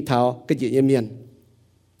chia mình tháo cái gì như miên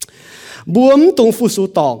bùa tung phu sú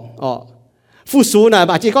tòng phu sú này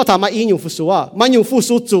bà chỉ có thằng mà ý dùng phu sú mà dùng phu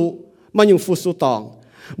sú chủ mà dùng phu sú tòng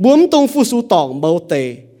bùa tung phu sú tòng mâu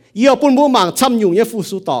tề yêu bùn bùa mang chăm dùng như phu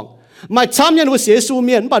sú tòng mà chăm nhân của sẽ su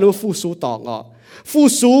miền bà nó phu sú tòng phu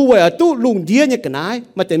sú về tu lùng đĩa như cái này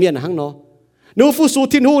mà tiền miền hăng nó nếu phu sú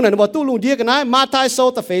thiên hùng này nó tu lùng đĩa cái này mà thái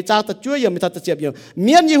sâu ta phải trang ta chúa giờ mình ta chẹp giờ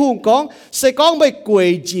miền như hùng con sẽ con bị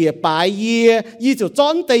quỷ dìa bài ye y chỗ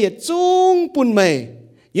chọn tây trung bùn mày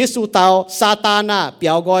Giêsu tao Satana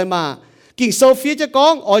biểu gọi mà kinh sâu phía cho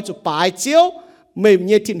con oi chỗ bài chiếu mềm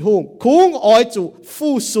như thiên hùng cũng oi chỗ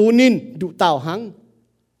phu sú nín đủ tao hăng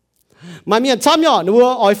mà miền chăm nhỏ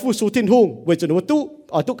nữa oi phu sú thiên hùng với chỗ nữa tu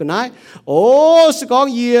ở tu cái này sự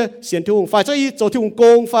con gì xiên thiên hùng phải cho y chỗ thiên hùng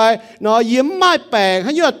công phải nó yếm mai bèn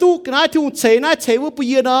hay như là tu cái này thiên hùng chế với bây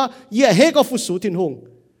giờ nó yếm hết có phu sú thiên hùng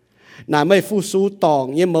nãy mấy phu sú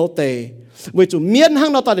tòng như mẫu tề với chỗ miền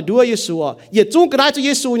hang nó ta để đua Giêsu yếm chung cái này cho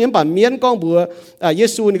Giêsu những bản miền con bữa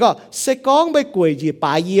Giêsu này có sẽ con mấy quỷ gì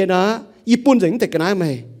bài gì nó y bún dính từ cái này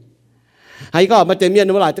mày hay có mà tiền miền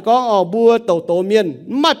nó lại có bùa tổ miền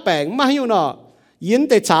mắt bèn mắt hiu nọ yến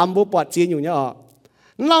để chạm bùa bọt chiến nhiều nhá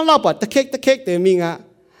lao bọt tắc khét tiền mình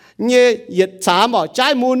như yết chạm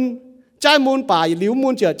trái môn bà liu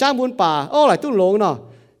môn chở trái môn bà lại tu lông nọ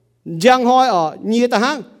giang hoi như ta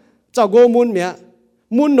hang cháu go môn mẹ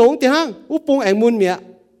môn nông thì hang úp bung anh môn mẹ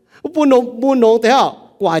úp bung nông thì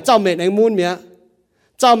quải cháu mệt anh môn mẹ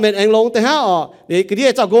cháu mệt anh lông thì để cái gì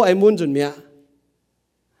cháu go anh môn chuẩn mẹ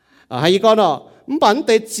hay con bản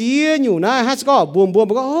tế chia nhiều này hay có buồn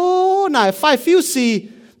có này phải phiêu xì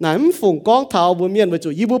này phùng con thảo buồn miền với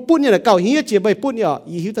chủ y buồn bún như là cầu hiến chia bay bún nhở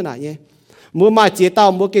y hiếu thế này nhé mua mai chia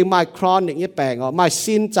tàu mua cái mai chronic như bèn mai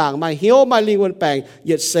xin chẳng mai hiếu mai linh quân bèn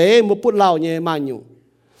nhiệt xế mua bún lau như mai nhủ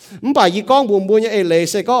phải y con buồn như lệ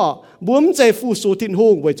sẽ có buồn chơi phu sú thiên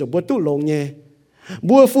hùng với chủ buồn tu lông nhé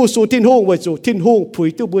buồn phu sú thiên hùng với chủ thiên hùng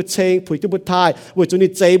phủi tu buồn chênh phủi tu buồn thai với chủ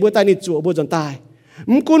nít chơi buồn tai nít chủ buồn dần tai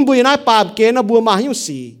คุณบุญนายปามเกณฑ์บัวมาหิ้ว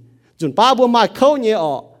สีจุนป้าบัวมาเข้าเนี่ย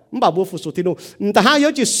บ่าบัวฟุสุที่นู่นแต่หาเยอ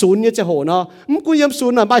ะจีศูนย์เนี่ยจะโหเนาะคุณยำศู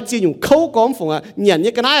นย์น่ะบ่าจีอยู่เข้าก้อมฝงเนี่ยเ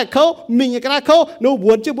นี่ยกันได้เข้ามิงเนี่ยกันได้เข้าโนบั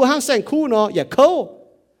วจะบัวห้างแสงคู่เนาะอย่าเข้า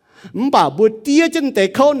บ่าบัวเตี้ยจนแต่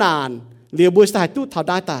เข้านานเหลียวบัวสายตู้เท่าไ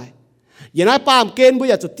ด้ตายอย่างนั้นปามเกณฑ์บัว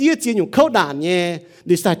อยากจะเตี้ยจีอยู่เข้าด่านเนี่ย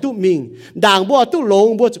ดิสายตู้มิงด่างบัวตู้ลง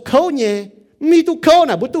บัวจะเข้าเนี่ยมีตู้เข้า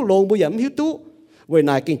น่ะบัวตู้ลงบัวอย่ามีตู้với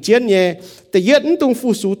này kinh chiến nhé,แต่ยัดtung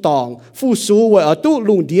phu sú tòng, phu sú với ở tu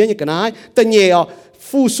lùng đĩa như cái này,แต่nhẹ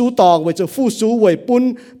phu sú tòng với chỗ phu sú với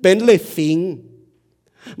bún bên lệ phình,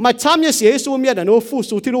 mà chăm như sĩ số miết là nó phu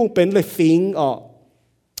súที่lùng bên lệ phình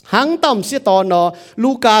hàng tầm sĩ tòn nó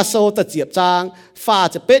Luca sâu ta diệp trang, pha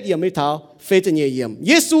จะเป็ดyếmไม่เท่า phêจะnhẹ yếm,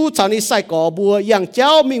 Giêsu chào ni sai cỏ bùa, yang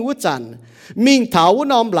cháu mình vũ trần, mình thảo vũ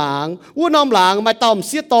nóm làng, mà tầm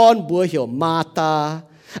sĩ tòn bùa hiểu ma ta.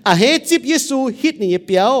 Hết chip Giêsu hít nhẹ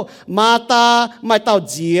biểu mà ta mai tao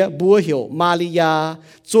dìa bùa hiểu Maria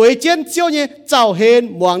chuối chiến chiếu nhé chào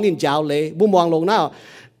hên muang nín giáo lệ bu muang lồng nào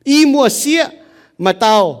y mùa xía mà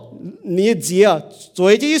tao nhẹ dìa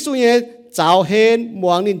chuối chiến Giêsu nhé chào hên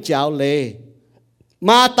muang nín giáo lệ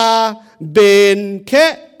mà ta bền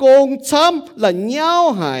khẽ công chăm là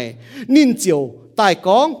nhau hài nín chiều tài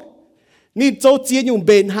conนี่โจจีนอยู่เ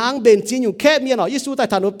บนหางเบนจีนอยู่แค่เมียหน่อยยิสูแต่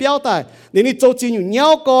ฐานว่าเปี้ยวแต่นี่โจจีนอยู่เงี้ย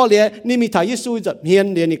วก็เลยนี่มีถ่ายยิสูจะเฮียน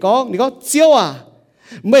เลยนี่ก็เจียว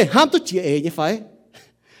ไม่ห้ามตัวจีเอยังไง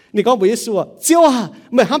นี่ก็บอกยิสูเจียว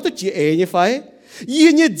ไม่ห้ามตัวจีเอยังไงยี่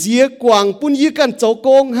เนี่ยเจียกวางปุ่นยี่กันโจก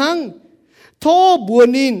งหังท้อบัว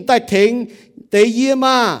นินแต่เถงเตยยี่ม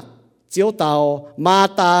าเจียวเต่ามา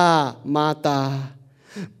ตาไ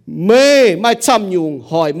ม่ช้ำยุง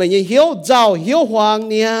หอยไม่ยังเหี้ยวเจ้าเหี้ยวหวาง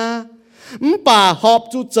เนี่ยป่าหอบ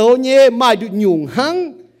จูโจเย่ไม่ดูหยุ่งหัง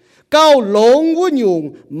เก้าหลงวุ้นหยุ่ง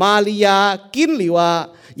มาริยากินหรือว่า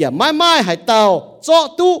อย่าไม่หายเตาเจาะ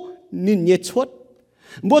ตู้นินเยชด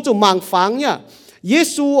บัวจุมังฟังเนี่ยเย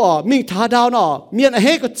ซูมิงทาดาวเนาะเมียนเฮ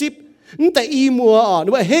ก็จิบแต่อีมัวหรื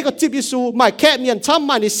อว่าเฮก็จิบเยซูไม่แค่เมียนช้ำม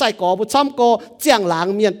าในใส่กอบุช้ำกอเจียงหลัง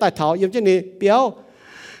เมียนใต้เท้ายังจะนี่เปียว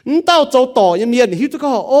tao châu tỏ như miền hít có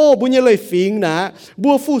ô bữa như lời phình nè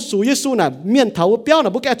bữa phu sú Giêsu nè miền thấu béo nè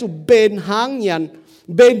bữa cái chú bền hang nhàn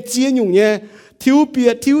bền chia nhung nhé thiếu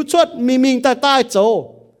biệt thiếu chuột mình tai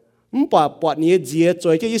châu bỏ nhẹ dìa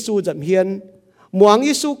rồi cái Giêsu dậm hiền muang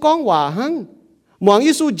Giêsu con hòa hăng muang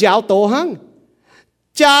Giêsu giáo tổ hăng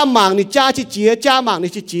cha mạng ni cha chi chia cha mạng ni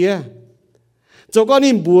chi chia cho con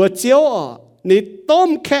nín bùa chiếu ni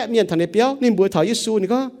tôm khẽ miền thằng này béo nín bùa thảo Giêsu ni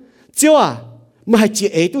có chiếu mà hay chia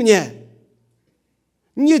ấy tu nhé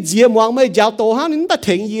như dìa muang mấy giáo tổ hăng nín ta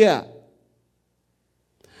thành gì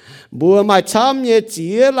bùa mà chăm nhé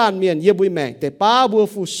chia lan miền ye bùi mèn để ba bùa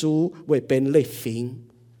phu sú với bên lệ phình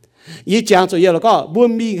ý chẳng cho ye là có bùa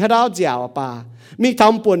mình hay đào giáo bà mình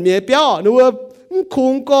thầm buồn miền béo nữa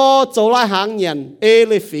khung có走来行人 A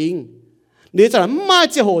嚟fin，你就買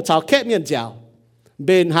隻河草刻面教，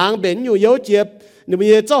邊行邊有隻，你們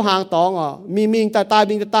也做行當哦，明大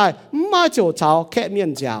買隻河草刻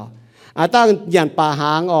面教，當人把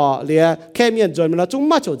行哦，你刻面做咪啦，仲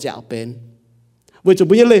買隻教邊，為咗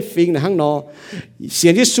不要嚟fin行喏，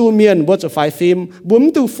現啲書面我就快 film，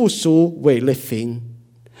 唔都復甦為嚟fin，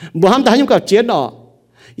 唔喊大家用個節哦。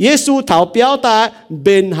耶穌頭表達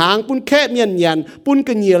邊行半แค่เมียนยัน半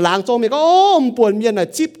กันเหยียหลังจงมีก็โอ้มปวนเมียนน่ะ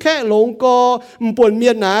จิบแค่ลงก็มปวนเมี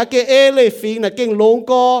ยนน่ะเกเอเลยฟิงน่ะเก่งลง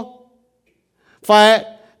ก็ไฟ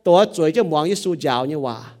ตัวจวยจะมอง耶穌ยาวเนี่ย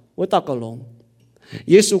ว่าตอกก็ลง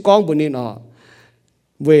耶穌講บนนี้เนาะ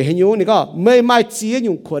เวให้ยูนี่ก็ไม่เจียอ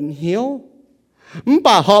ยู่ขนเหี้ยว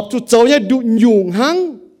ป่าหอบจุดโจเนี่ยดุยุงหัง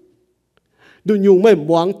ดุยุงไม่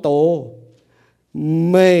มองโต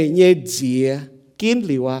ไม่เยเจียกินห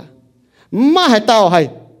รือว่ามาให้เต่าให้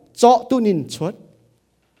เจาะตัวนินชด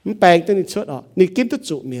มันแปลงตัวนินชดนี่กินตัว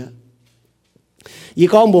จุเมียอี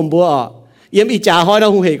กองบุ๋มบัวยังอีจ่าหอยเรา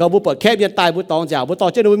หูเหก็บุปผาแค่เบียนตายบุตองจ่าบุตอง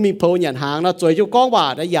เจ้าหนุ่มมีโพยันหางเราจวยจุกองว่า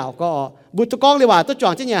ได้ยาวก็บุตรกองเลยว่าตัวจ่า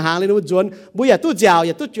งเจ้าหยาหางเลยนุ่มจวนบุอย่าตัวยาวอ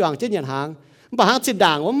ย่าตัวจ่างเจ้าหยาหางบ่หางสิด่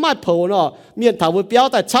างว่ามาโพเนาะเมียนถาวบุเปียว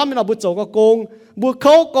แต่ช้ำเราบุโจก็โกงบุเข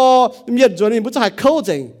าก็เมียนจวนนี่บุจะให้เข้า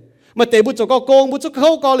จริงmà để bút cho có công bút cho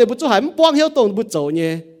khâu cóเลยbút cho hải quang hiếu tồn bút cho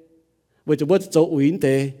nhé với cho bút cho uốn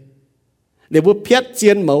tề để bút phết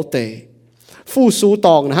chiên mẫu tề phu sú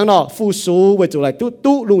tòng hàng nọ phu sú với cho lại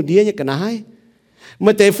tu lùng đĩa như cái này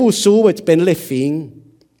mà để phu sú vớiเป็นlệ phình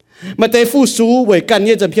mà để phu sú vớiกัน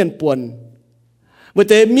nhưจะเพี้ยนป่วนmà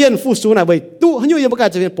đểเมียนphu sú này với tu hắn nhưยังประกาศ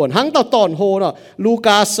จะเพี้ยนป่วนhàng tao tòn hồ nọลูก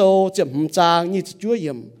าโซจะหำจางnhưจะช่วยย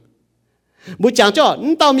ำบุจางจ่อ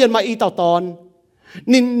ตาวเมียนมาอีตาวตอน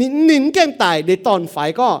นินแก้งตายในตอนไฟ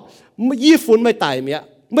ก็ยี่ฝุ่นไม่ตายเมีย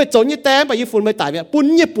ไม่โจนยี่แต้ไปยี่ฝุ่นไม่ตายเมียปุ่น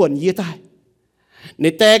ยี่ป่วนยี่ตายใน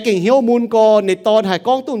แต่เก่งเหี้ยวมูลก็ในตอนหายก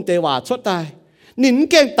ล้องตุ้มเตว่าชดตายนิน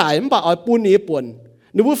แก้งตายมันป่าอ้อยปุ่นนี่ป่วน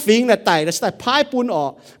นึกว่าฟิงน่ะตายแล้วใส่พายปุ่นออ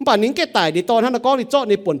กมันป่านินแก้งตายในตอนท่านก้องในเจาะ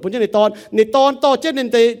ในป่วนปุ่นจะในตอนต่อเจ้าใ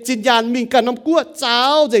นจินยานมีกันน้ำกั้วเจ้า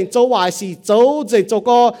เจงโจวายสีโจเจงโจ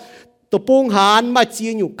ก็ตัวปงหานมาจี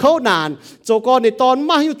นอยู่เข้านานโจก็ในตอน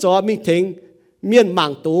มาอยู่จ่อมีเถงเมียนหมา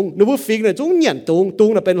งตุงนึกว่าฟิกเนี่ยจุ้งเหนียนตุง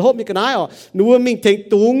น่ะเป็นโฮมีกันได้อ๋อนึกว่ามิงเทง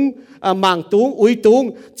ตุงหมางตุงอุ้ยตุง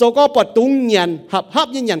โจก็ปอดตุงเหนียนหับ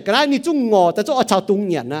เหนียนกันได้นี่จุ้งงอแต่โจเอาชาวตุงเ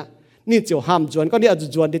หนียนนะนี่เจียวห้ามจวนก็เนี่ย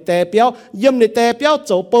จวนในแต่เปียวเยี่ยมในแต่เปียวโ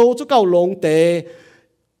จปูจุ้งเก่าลงแต่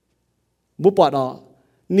บุปผาอ๋อ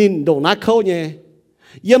นินโด่งนักเข้าเนี่ย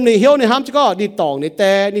เยี่ยมในเหี้ยวในห้ามจุ้งก็นี่ตองในแ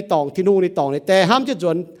ต่นี่ตองที่นู่นนี่ตองในแต่ห้ามจะจ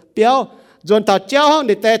วนเปียวจวนต่อเจ้าห้องใ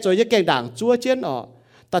นแต่จวนจะแกงด่างจั่วเช่นอ๋อ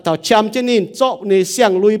แต่ถ้าชำเจนินเจาะในเสีย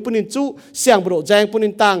งลุยปุ่นินจุเสียงบโรแจงปุ่นิ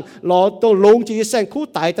นตังรอตัวลงจีเสียงคู่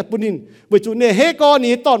ตายแต่ปุ่นินวิจุเนี่ยเฮก้อน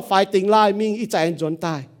นี้ตอนไฟติงลายมิงอีใจจนต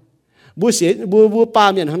ายบัวเสียบัวปลา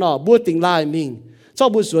เมียนข้างนอกบัวติงลายมิงชอบ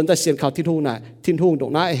บัวสวนแต่เสียงเขาทิ้งทุ่งไหนทิ้งทุ่งตร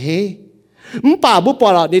งนั้นเฮ้ป่าบัวป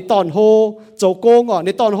ลาในตอนโฮโจโกงใน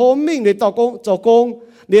ตอนโฮมิงในตอนโกงโจโกง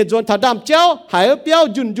เนี่ยจนถ้าดำเจ้าหายเปี้ยว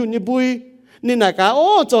ยุ่นยี่บุยนี่นะกะโอ้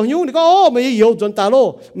โจหิวนี่ก็โอ้ไม่ยาวจนตาโล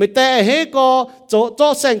ไม่แต่เฮก็โจ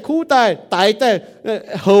แสงคู่ตายแต่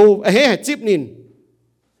เฮาเฮจิบนิน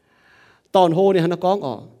ตอนโฮเนี่ยฮันนักก้อง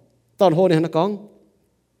ตอนโฮเนี่ยฮันนักก้อง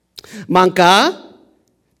มังกา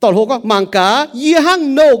ตอนโฮก็มังกายี่หัง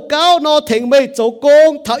โนเก้านอเถงไม่โจโกง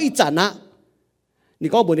เท่าอีจันนะนี่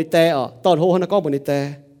ก็บนในแต่ตอนโฮฮันนักก้องบนในแต่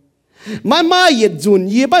ไม่เหยียดจุน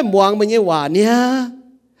ยี่ไม่มวงไม่เยี่ยหวานเนี่ย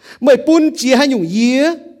ไม่ปุ่นจีให้ยุ่งยี่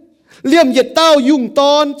เลี่ยมเหยียดเต้ายุ่งต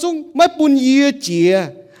อนจุ้งไม่ปุ่นเยี่ยเจีย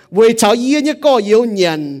เวชาวเยี่ยเนี่ยก็เยี่ยวเหนี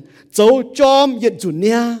ยนโจจอมเหยียดจุนเ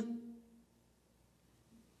นี่ย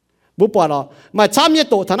บุปผาหรอมาช้ำเนี่ย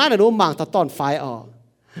โตฐานะเนี่ยรู้มังตอนไฟ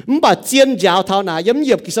มันบาดเจียนยาวเท่าหนาย้ำเห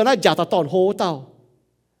ยียบกิษณะยาวตอนโฮเต้า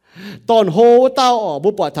บุ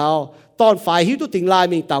ปผาเท่าตอนไฟหิวตุติงลาย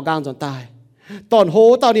มิงเต่ากลางจนตายตอนโฮ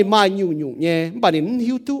เต้านี่มาหยุ่งเนี่ยมันบาดนี่มัน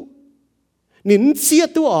หิวตุ nín chia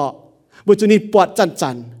tu ở bữa chú nín bọt chăn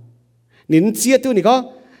chăn nín chia tu này có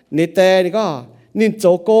nín tè này có nín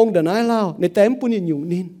chỗ công để nói lao nín tè bún nín nhung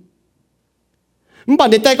nín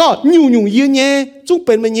bạn nín tè có nhung nhung yên nhé chúng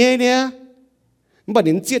bên mình nhé nè bạn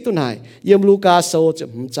nín chia tu này yếm Luca sâu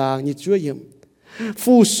chậm trang như chúa yếm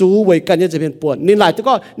phu sú vớiกันจะเป็นปวดnín lại tu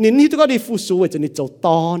có nínที่tu có đi phu sú với cho nín chỗ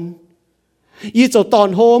tònอีเจ้าตอน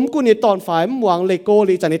โฮมกูนี่ตอนฝ่ายมวงเลโก้เล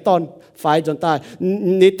ยจากในตอนฝ่ายจนตาย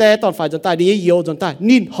นี่แต่ตอนฝ่ายจนตายนี่เยียวจนตาย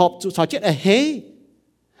นี่หอบจุดสาวเจ็ดเฮ้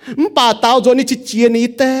มป่าเตาจนนี่จิเจียนี่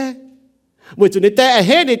แต่บุจุนี่แต่เ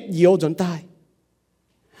ฮ้นี่เยียวจนตาย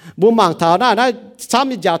บุหมางเท้าหน้าได้ซ้ำ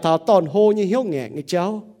มียาวเท้าตอนโฮนี่เหี้ยวแง่ไงเจ้า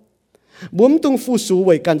บุมตุงฟูสูไ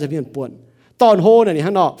ว้กันจะเปลี่ยนปวนตอนโฮนี่ฮ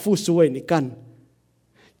ะเนาะฟูสูไว้นี่กัน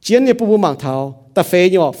เจียนนี่ปูบุหมางเท้าแต่เฟย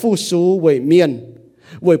นี่ฟูสูไว้เมียน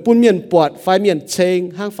วยปุ่นเมียนปวดไฟเมียนเชง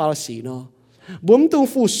ห้างฟาราสีเนาะบุ้มตุง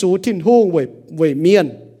ฟูสูทิ้นห้งวยเมียน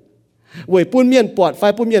วยปุ่นเมียนปวดไฟ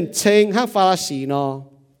ปุ่นเมียนเชงห้างฟาราสีเนาะ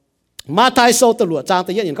มาไทยโซตลวดจางแ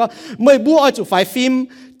ต่ยังก็ไม่บัวอ้อยจุไฟฟิล์ม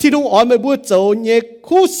ที่ลุงอ้อยไม่บัวเจ้าเนี่ย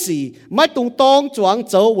คู่สีไม่ตุงตองจวง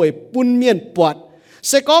เจ้าวยปุ่นเมียนปวดเ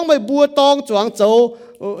สกองไม่บัวตองจวงเจ้า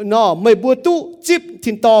เนาะไม่บัวตู้จิบ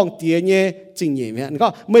ทิ้นตองเตียเนี่ยจริงเหรอเนี่ยก็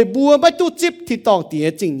ไม่บัวไม่ตู้จิบทิ้นตองเตีย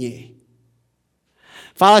จริงเหรอ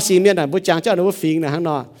ฟาราสีเมียนน่ะบุจังเจ้าหนูว่าฟิงนะฮังน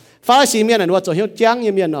อฟาราสีเมียนน่ะหนูว่าจะเหี้ยวจัง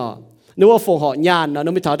เมียนน่ะหนูว่าฟงหอยานน่ะหนู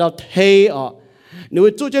ไม่ถอดดาวเทอ่ะหนู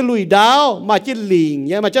จู่จะลุยดาวมาจะลิง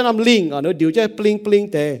ยังมาจะนำลิงอ่ะหนูเดี๋ยวจะปลิง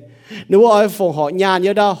เตะหนูว่าไอ้ฟงหอยานเย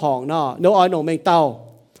อะดาวห้องน่ะหนูไอ้หนูแมงเต้า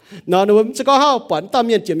น่ะหนูจะก็เข้าปั่นตามเ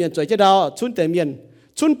มียนเจียมเมียนจ่วยจะดาวชุนแต่เมียน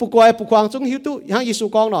ชุนปุกไว้ปุกควางจงหิวตู้ฮังยิสุ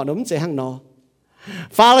กองน่ะหนูมันจะฮังน่ะ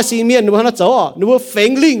ฟาราสีเมียนหนูว่าน่ะเจ้าอ่ะหนูว่าเฟง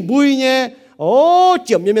ลิงบุยเนี่ยโอ้เ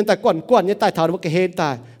จียมเมียนแต่ก่อนเนี่ยตายเท่าหนูว่าเกเฮตา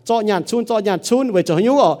ยจอหยานชุนไว้จะ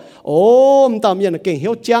หิวอ่ะโอ้มตามยันเก่งเหี่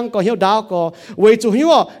ยวจังก็เหี่ยวดาวก็ไว้จะหิว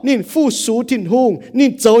อ่ะนี่ฟูสูทิ้นหุงนี่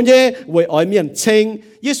เจ้าเนี่ยไว้อ้อยเมียนเชง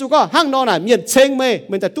เยซูก็ห้างนอนน่ะเมียนเชงไหม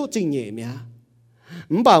มันแต่ตู้จริงเหย่เมีย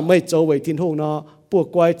บ่าไม่เจ้าไว้ทิ้นหุงเนาะปวด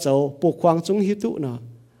กวายเจ้าปวดควางจงหิวตู้เนาะ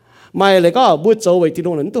ไม่เลยก็บัวเจ้าไว้ทิ้น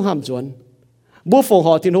หุงนั้นต้องห้ามจวนบัวฟงห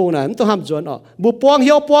อทิ้นหุงนั้นต้องห้ามจวนอ่ะบัวป้องเ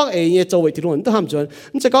หี่ยวป้องเนี่ยเจ้าไว้ทิ้นหุงนั้นต้องห้ามจวน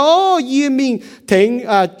มันจะก็โอ้ยี่มิงถึง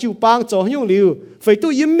จิวปังเจ้าหิ้วลิว非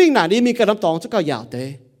都因命哪里面给他们当这个要的，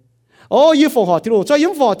哦，要放学条路，再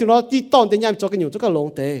因放学条路，啲當地人做嘅用這個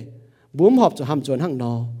弄的，本學就含轉行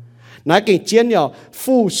咯。那件剪了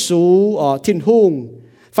附屬天空，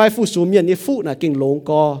快附屬面的附那件龍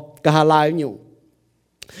哥，個下來用，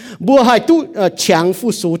不係都強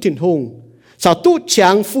附屬天空，就都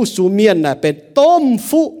強附屬面那เป็นต้ม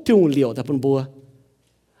附ที่ลงเหลียวแต่ปุ่นบัว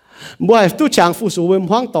บ่係都強附屬เป็น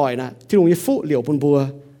ห้องต่อยนะที่ลงยี่附เหลียวปุ่นบัว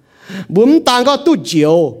บุ้มต่างก็ตู้เจีย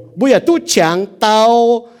วบุอย่าตู้เฉียงเตา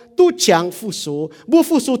ตู้เฉียงฟูสูบัว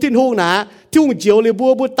ฟูสูทิ้นหุงนะที่หุงเจียวเลยบั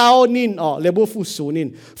วเตานินเลยบัวฟูสูนิน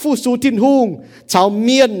ฟูสูทิ้นหุงชาวเ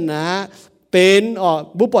มียนนะเป็น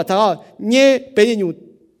บัวปอดเท้าเนี่ยเป็นอยู่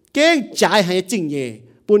เก่งใจให้จริงเย่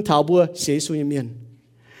ปุ่นเท้าบัวเสียสุยเมียน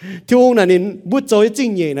ที่หุงน่ะนินบัวโจยจริง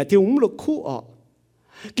เย่นะที่หุงลูกคู่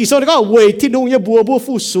กี่โซนก็เวที่นุ่งยาบัว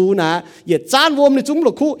ฟูสูนะอย่าจานวมในจุ้งหล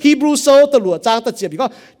กคู่ฮีบรูโซตลวดจางตะเจียบก็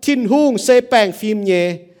ทิ้นหุงเซแปงฟิล์มเย่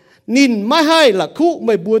นินไม่ให้หลักคู่ไ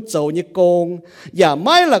ม่บัวเจ้าเนี่ยโกงอย่าไ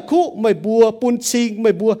ม่หลักคู่ไม่บัวปุนชิงไม่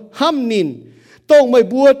บัวห้ำนินต้องไม่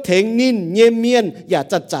บัวเถงนินเยเมียนอย่า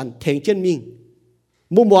จัดจันเถงเช่นมิง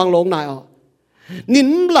มุมวางลงนายนิน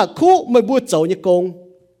หลักคู่ไม่บัวเจ้าเนี่ยโกง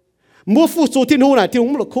บัวฟูสูทิ้นหุงน่ะทิ้งหุ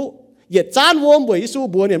งหลักคู่อย่าจานวมบัวยิสู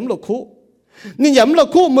บัวเนี่ยหลักคู่นี่ยำละ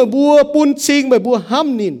คู่มาบัวปุนชิงมาบัวห้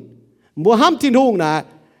ำนินบัวห้ำทิ้นหุงนะ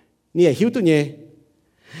เนี่ยหิวตัวเนี่ย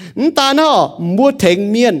นตาเนาะบัวเถง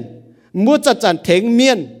เมียนบัวจัดจันเถงเมี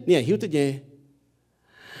ยนเนี่ยหิวตัวเนี่ย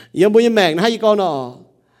ยังบัวยังแมงนะอีกคนเนาะ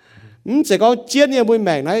จะก็เจี๊ยเนี่ยบัวแม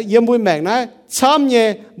งนะยังบัวแมงนะช้ำเนี่ย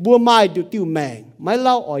บัวไม้ดูติวแมงไม่เ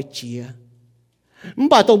ล่าอ้อยเจีย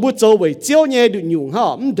บ่าตัวบัวโจไว้เจียวเนี่ยดูหยุ่งฮะ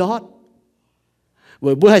ดอดไ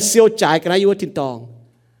ว้บัวให้เซียวจ่ายกันนะอยู่ทิ้นตอง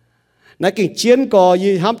นักกินเชียนก่อยี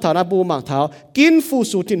ห้ามฐานะบูหมางเท้ากินฟู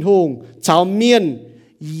สูทิ้นหุงชาวเมียน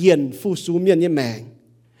เย็นฟูสูเมียนยี่แมง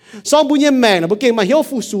ซองบุญยี่แมงนะบุเก่งมาเหี้ยว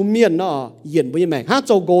ฟูสูเมียนเนาะเย็นบุญยี่แมงห้าโ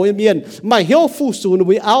จโกยี่เมียนมาเหี้ยวฟูสูน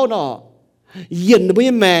บุญเอาเนาะเย็นบุญ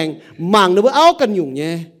ยี่แมงหมางนบุญเอากันอยู่เ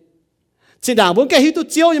นี่ยสิ่งต่างบุญแกหิวตัว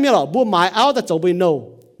เจียวยังไม่หรอบุญหมายเอาแต่โจบุญโน่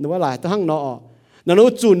นึกว่าหลายตัวห้างเนาะนั่นนู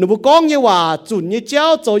จุนนูบุกองยี่ว่าจุนยี่เจ้า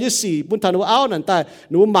โจยี่สี่บุญทานูเอานั่นแต่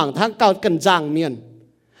นูหมางทั้งเก่ากันจางเมียน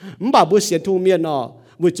บ่าบัวเสียนทุ่งเมียนเนาะ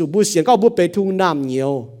บัวจูบัวเสียนก็บัวไปทุ่งน้ำเหนีย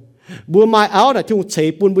วบัวไม้เอาน่ะทุ่งเฉย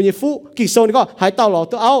ปูนบัวยี่ฟูกี่โซนก็หายเต่าหล่อ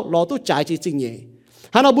ตัวเอาหล่อตัวจ่ายจริงๆเนี่ย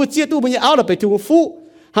ฮันเอาบัวเจี๊ยตู้บัวยี่เอาน่ะไปทุ่งฟู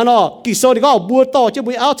ฮันเอากี่โซนก็บัวต่อเจ้า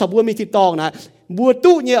บัวเอาชาวบัวมีที่ตองนะบัว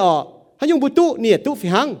ตู้เนี่ย hắn dùng bút tu nè tu phi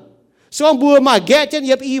hăng xong bùa mà ghé trên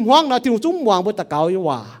yếm im hoang là thì chúng hoàng bút ta cáo như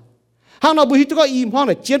hòa hăng nó bùi hít có im hoang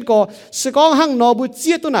là chết có sẽ có hăng nó bùi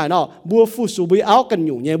chết tôi này nó bùa phu sù bùi áo cần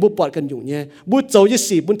nhủ nhé bùi bọt cần nhủ nhé bùi dầu như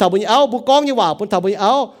xì bùi thảo bùi áo bùi con như hòa bùi thảo bùi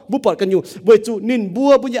áo bùi bọt cần nhủ bùi chủ nín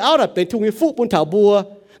bùa bùi áo làเป็นthùng như phụ bùi thảo bùa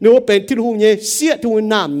nếuเป็นthiên hùng nhé xịa thùng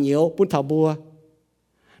nạm nhiều bùi thảo bùa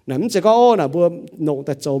nắm sẽ có ô là bùa nông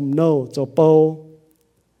ta trồng nâu trồng bầu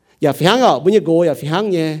อย่าfi hăng bùi như gỗอย่าfi hăng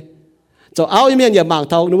nhé cho áo như miềnอย่าmảng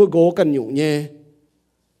thầu nếu bùi gỗ cần nhủ nhé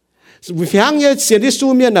vì hăng như xiên đi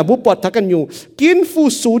su miền là bút bọt thắcกันอยู่กินฟู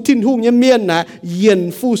สูทิ้นหุ่งnhư miền là yen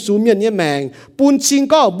ฟูสูmiền như mèngปุ่นชิง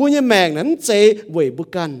ก็บุญnhư mèngนั้นเจเว่ยบุ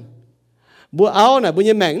กันบัวเอาน่ะบุญ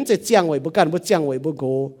như mèngนั้นเจเจียงเว่ยบุกันบุเจียงเว่ยบุโก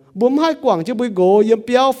บุญให้กว่างจะบุโกยังเ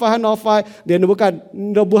ปียวฟ้าหนอไฟเดี๋ยวบุกัน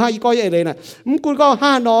เราบุให้ก็ยังเลยน่ะมึงกูก็ห้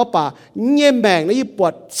าหนอป่าเนี่ยแมงแล้วยี่ปว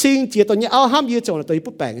ดชิงเจียตัวนี้เอาห้ามยืดโจตัวนี้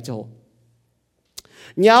ปุ๊บแปลงโจ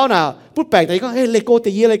เนี้ยน่ะปุ๊บแปลงตัวนี้ก็เฮ้ยเลโก้ตี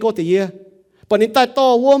เย่เลโก้ตีเย่ปนิตายต่อ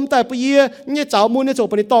วมแต่ปุยเนี่ยเจ้ามูเนี่ยโจ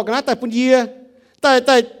ปนิต่อกันนะแต่ปุยแ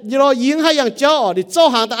ต่ยี่เรายิงให้อย่างเจ้าอ๋อดิเจ้า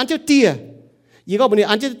หางแต่อันเจ้าเตี้ยยี่ก็ปนิ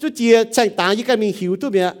อันเจ้าจุดเจียแช่งต่างยี่ก็มีหิวตัว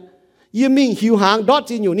เนี้ยยี่มีหิวหางดอด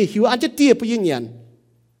จีอยู่นี่หิวอันเจ้าเตี้ยปุยเงียน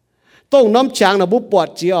ต้องน้ำช้างนะบุปวด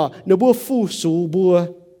จีอ๋อนะบุฟูสูบัว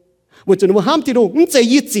วันจุนบุห้ามที่นู่นมันจะ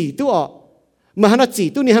ยี่จีตัวอ๋อมาหันจี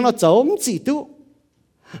ตัวนี่หันเจ้ามันจีตัว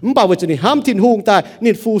มันบอกว่าจะนี่ห้ามทิ้นหุงแต่นิ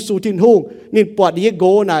นฟูสูทิ้นหุงนินปวดยี่โก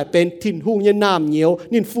น่ะเป็นทิ้นหุงยันน้ำเหนียว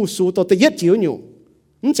นินฟูสูตัวแต่ยัดจิ๋วอยู่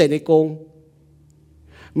มันใจในกง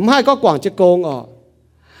มันให้ก็กว่างจะโกงอ๋อ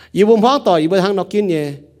ยี่บุ้มห้องต่อยี่บุ้มห้องนกกินเนี่ย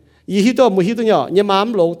ยี่ฮิตตัวมือฮิตตัวเนาะยี่ม้าม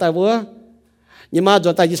ลงแต่วัวยี่ม้าจ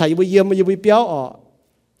นแต่ยี่ใส่ยี่บุ้มเยี่ยมยี่บุ้มเปี้ยวอ๋อ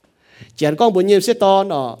เจียนก้องบุญเยี่ยมเสียตอน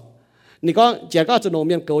อ๋อนี่ก็เจียนก็จะโนมเ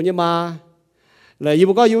มียนเก่ายี่ม้าเลยยี่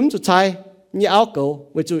บุ้มก็ยุ่งสุดท้ายยี่เอาเก่า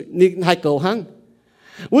ไปจุนี่ให้เก่าหั่ง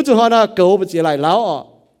วุ้นจุฮอนะเก่าเป็นจีไรแล้วอ๋อ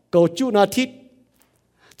เก่าจุนาทิศ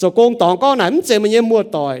จะโกงตองก็ไหนมันเจมันยังมัว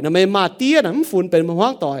ต่อยนะไม่มาเตี้ยนะมันฝุ่นเป็นมันห้า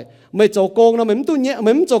งต่อยไม่จะโกงนะไม่มันตุ้นเนี่ยไ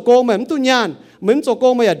ม่มันจะโกงไม่มันตุ้นยานไม่มันจะโก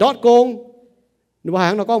งไม่อย่าดอดโกงหรือว่าหา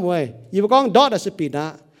งเราก็มวยยี่ปก้องดอดอะสปีดนะ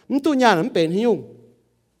มันตุ้นยานมันเป็นหิ้ง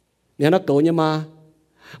เนี่ยนะเก่าเนี่ยมา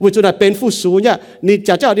วุ้นจุน่ะเป็นฟูสูเนี่ยนี่จ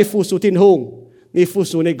ะเจ้าได้ฟูสูทิ้นหงนี่ฟู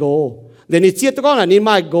สูในโกเดี๋ยวนี่เจี๊ยตัวก็น่ะนี่ไ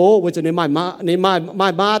ม่โกวุ้นจุนี่ไม่ม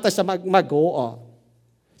าแต่สมัยไม่โกอ๋อ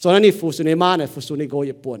ส่วนนี้ฟูสุในมาเนี่ยฟูสุในโก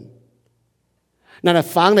ญี่ปุ่นนั่นแหละ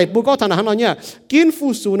ฟังในบุก็ทางนั้นเนี่ยกินฟู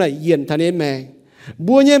สุในเย็นทางนี้แมง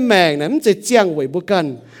บัวเนี่ยแมงเนี่ยมันจะเจียงไว้บุกัน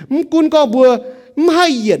มันกุนก็บัวไม่ให้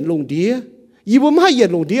เย็นลงดียี่บัวไม่ให้เย็น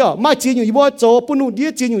ลงดีอ่ะมาจีนอยู่ยี่บัวโจปุ่นลงดี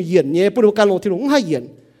จีนอยู่เย็นเนี่ยปุ่นบุกันลงที่ลงไม่ให้เย็น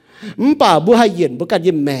มันป่าบัวให้เย็นบุกัน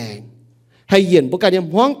ยี่แมงให้เย็นบุกันยี่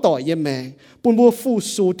ห้องต่อยี่แมงปุ่นบัวฟู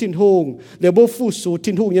สูทิ้นหงเดี๋ยวบัวฟูสู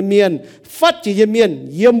ทิ้นหงยี่เมียนฟัดจียี่เมียน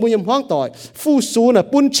เยี่ยมบัวยี่ห้องต่อฟูสูน่ะ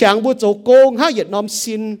ปุ่นเฉียงบัวโจโกงให้เย็นน้อม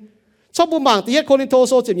ซินชอบบัวหมางตีเย็ดคนในโทโ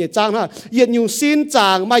ซเจ็บเหยียดจางฮะเย็นอยู่ซินจา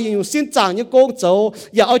งมาเย็นอยู่ซินจางยี่โกงโจ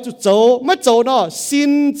อย่าเอาจุดโจไม่โจเนาะซิ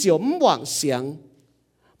นเจียวหวังเสียง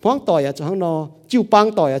ห้องต่ออย่าจะห้องนอจิวปัง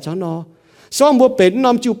ต่ออย่าจะห้องนอซ้อมบัวเป็นน้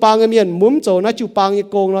อมจิวปังเมียนมุ้มโจนะจิวปังยี่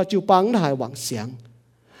โกงเนาะจิวปังถ่ายหวังเสียง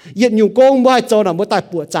เย็นอยู่โกงบัวโจน่ะบัวตาย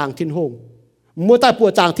ปวดจางทิ้นหงมัวตายปว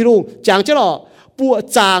ดจางที่ลุงจางเจ้าหล่อปวด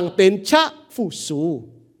จางเป็นชะฟูสู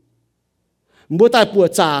มัวตายปวด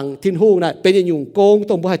จางทิ้นหูน่ะเป็นอย่างยุงโกง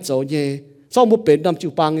ตรงบัวโจเย่ซ่อมบัวเป็นดำจิ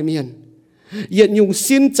วปังเมียนเหยียดยุง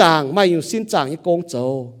สิ้นจางไม่ยุงสิ้นจางยังโกงโจ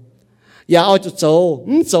อย่าเอาจุดโจ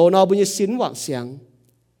โจนอบุญสิ้นหวังเสียง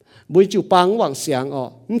บุญจิวปังหวังเสียงอ๋อ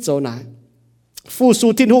โจไหนฟูสู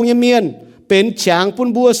ทิ้นหูเมียนเป็นฉางปุ่น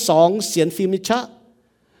บัวสองเสียนฟิมิชะ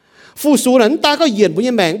ฟูสูนั้นตาก็เหยียดบุญ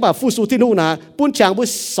แมงป่ะฟูสูที่นู่นนะปุ้นฉางบุญ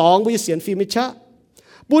สองบุญเสียนฟิมิชะ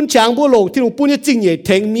ปุ้นฉางบุญหลงที่นู่นปุ้นจริงเหยียดเท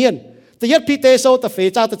งเมียนแต่ยัดพิเตโซแต่เฟ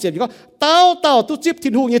จ้าแต่เจ็บก็เต้าตุจิบ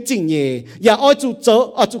ที่นู่นจริงเหยียอย่าอ้อยจุเจอ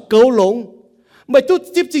อ้อยจุเกาหลงไม่ตุ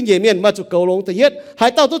จิบจริงเหยียเมียนมาจุเกาหลงแต่ยัดหาย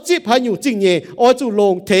เต้าตุจิบหายอยู่จริงเหยียอ้อยจุหล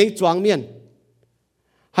งเทงจวงเมียน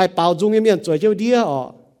หายเป่าจุงเมียนจ่วยเจ้าเดียอ๋อ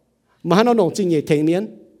มาให้น้องหลงจริงเหยียเทงเมียน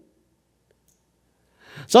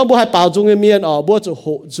สองบัวให้เป่าจุงเมียนอ๋อบัวจะห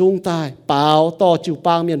จุงตายเป่าต่อจิวป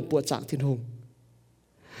างเมียนปวดจางทิ้นหง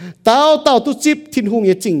เต้าตุจิบทิ้นหง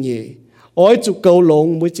ยังจริงเย่อ้อยจุเกาหลง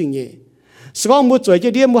ไม่จริงเย่สองบัวจ่วยเจ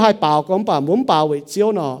ดียบัวให้เป่าก็ป่ามุ้มเป่าไว้เจียว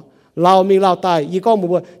เนาะเรามีเราตายยี่ก้องบั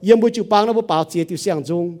วยังบัวจิวปางแล้วบัวเป่าเจียติวเสียง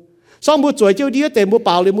จุงสองบัวจ่วยเจียวเดียแต่บัวเ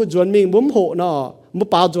ป่าเลยบัวจวนมิงมุ้มโหเนาะบัว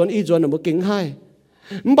เป่าจวนอีจวนเนาะบัวเก่งให้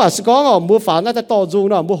มุ้มป่าสกองอ๋อบัวฝาน่าจะต่อจุง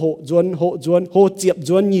เนาะบัวโหจวนโหเจียบจ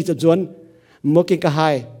วนยี่จะจวนมัวกินกระหา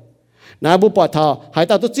ยนาบุปผาหาย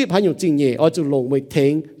ตาตุจิบหายอยู่จริงเย่อ้อยจุลงไปเท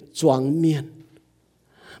งจวงเมียน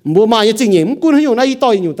บัวมาอยู่จริงเย่มันกุนให้อยู่ในต่อ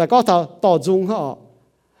ยอยู่แต่ก็ต่อจุงเขา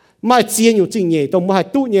ไม่เจียนอยู่จริงเย่ตรงมาหาย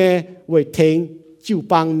ตู้เย่ไปเทงจิว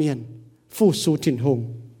ปังเมียน phu su thiên hùng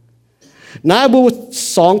nãy bu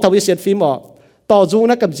song thầu xem phim ở tỏ dung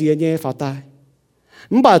nó cầm gì nhé phá tai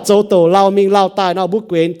bà châu tổ lao mình lao tai nó bu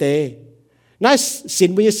quên tệ nãy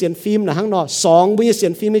xin bu xem phim là hăng nó song bu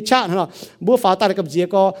xem phim mới chat nó bu phá tai cầm gì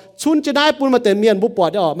có chun chỉ nãy bún mà tề miền bu bỏ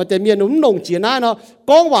đó mà tề miền nó nông chỉ nãy nó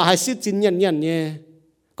conว่าhay xin chính nhân nhân nhé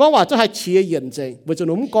conว่าcho hay chia nhân vậy bu cho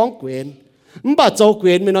nó con quên bà châu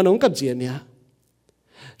quên mình nó cầm gì nhé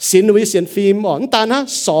xin nó xem phim ở ta na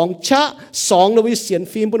song cha song nó xem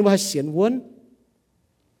phim bún mà xem vốn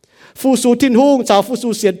phu su thiên hùng chào phu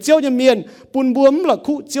su xem chiếu như miền bún bún là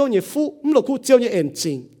khu chiếu như phu là khu chiếu như ẩn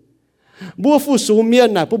chính bua phu su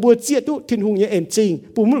miền này bua chia tu thiên hùng như ẩn chính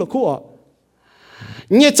bún là khu ở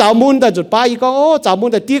như chào môn tạiจุดไปก็โอ้chào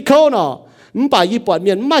môn tại tiết khâu nọ bà y bọt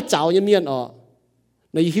miền mà chào như miền ở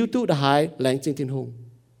này hiếu tu đã hại lãng chính thiên hùng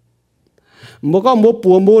một có một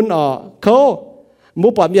bùa môn ở khâu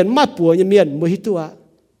mua bỏ miền mát bùa như miền mua hít tua,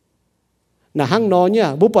 na hang nó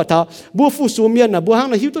nhá, mua bỏ tháo, mua phu su miền là mua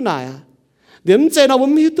hang là hít tua này à, điểm chơi nó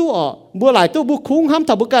muốn hít tua, mua lại tua mua khung ham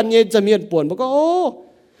thảo muaกันเนี่ยจะmiền buồn, mua có ô,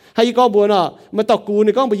 hay có buồn à, mà tao cù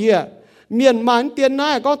này con bây giờ miền mán tiền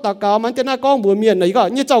này con tao cáo mán tiền này con buồn miền này có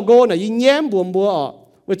như cháu gô này nhém buồn buồn,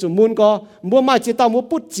 với chủ muốn có mua mai chỉ tao mua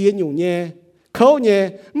bút chia nhủ nhé, khâu nhé,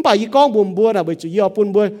 không phải con buồn buồn là với chủ yếu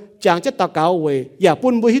buồn buồn chẳng chất tao cáo về,อย่า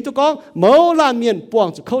ปุ่นบุยทุกคนเมื่อลานเมียนปวง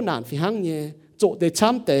จุเข้านานฟิหังเนี่ยโจเตช้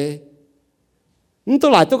ำเตนี่ตัว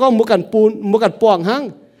หลายตัวก็มัวกันปุ่นมัวกันปวงหัง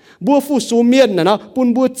บัวฟูสูเมียนนะเนาะปุ่น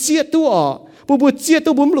บัวเจี๊ยตัวอ๋อบัวเจี๊ยตั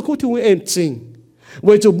วบัวมันละคู่ที่เองจริงเ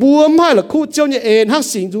ว้ยจุบัวไม่ละคู่เจ้าเนี่ยเองหัง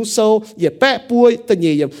สิงจุงโซอย่าแปะป่วยแต่เ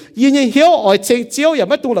นี่ยยังยังเหี้ยวอ่อยเชิงเจียวอย่า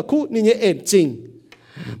ไม่ตัวละคู่นี่เนี่ยเองจริง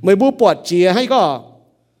เมื่อบัวปวดเจียให้ก็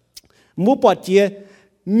บัวปวดเจีย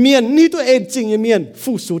miền ni tôi ên chinh như miền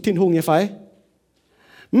phụ số thiên hùng như phải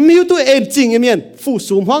miêu tôi ên chinh như miền phụ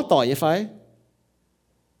số hoang tỏi như phải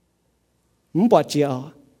muốn bỏ chia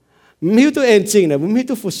miêu tôi ên chinh là muốn miêu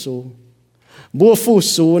tôi phụ số bùa phụ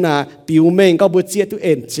số là biểu mình có bùa chia tôi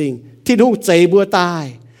ên chinh thiên hùng chạy bùa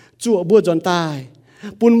tai chùa bùa giòn tai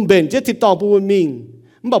bùn bền chết thịt to bùa mình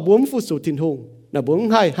mà bùa phụ số thiên hùng là bùa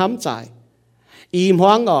hay hám chạy im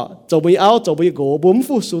hoang chỗ bùi áo chỗ bùi gỗ bùa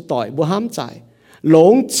phụ số tỏi bùa hám chạy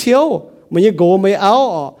lộn chiếu mà như gỗ mấy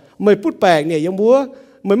áo mấy bút bạc này giống búa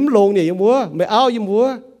mấy lộn này giống búa mấy áo giống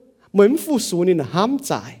búa mấy phu số này là hám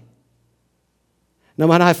chạy nằm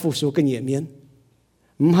hai phu số cái nhẹ miến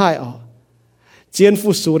hai chiến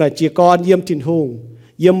phu số này chỉ còn yếm thiên hùng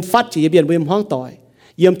yếm phát chỉ biển yếm hoang tỏi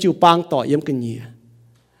yếm chịu bang tỏi yếm cái nhẹ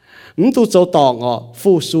tu châu tỏng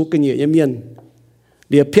phu số cái nhẹ yếm miến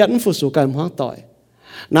địa phiến phu số cái hoang tỏi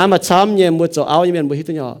nãy mà chám nhẹ mua châu áo yếm miến mua hít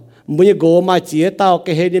nhỏ muốn như gỗ mai chia tao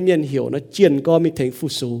cái hệ miền hiểu nó chuyển có mình thành phu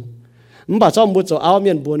số, mình bảo cho muốn cho áo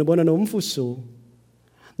miền buồn nó nôm phu số,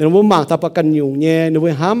 nó muốn mang ta bắt cần nhung nhẹ nó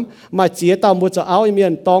muốn ham mai chia tao muốn cho áo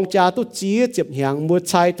miền tòng cha tu chia chụp hàng muốn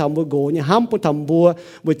chai thầm muốn gỗ như ham muốn thầm bùa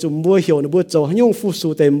muốn chụp bùa hiểu nó muốn cho nhung phu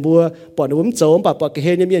số tem bùa bỏ nó muốn cho bảo cái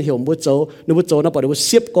hệ miền hiểu muốn cho nó muốn cho nó bảo nó muốn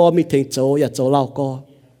xếp có mình thành cho ya cho lao co,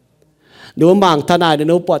 nó mang thằng này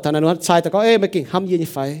nó bỏ thằng này nó chai ta có ê mày kinh ham gì như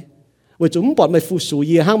phải vì chúng bọn mày phu số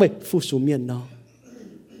gì hang mày phu số miền nó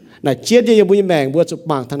này chết như bùi mèng bùa chụp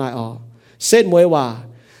mảng thằng này xét mốiว่า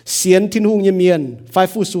เสียน thiên hùng như miền phái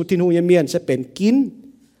phu số thiên hùng như miền sẽเป็นkín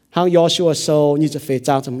hang Joshua sâu nhưจะเฟจ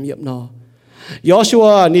างจำเนียบnó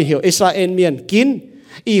Joshuaนี่hiểu Israel miền kín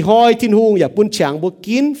ý hoi thiên hùngอย่าปุ่นchẳng bùa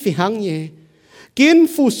kín phi hang nhé kín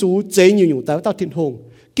phu số chế nhiều nhiều tao thiên hùng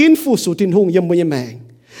kín phu số thiên hùng như bùi mèng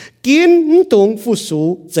kín tung phu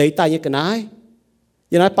số chế tai như cái này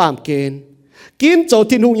như nói bám kén kín chỗ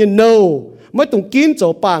thiên hùng như nâu mới tung kín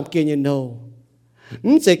chỗ bám kén như nâu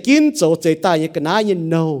sẽ kín chỗ chế tài như cái ná như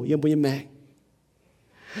nâu như bùi mèn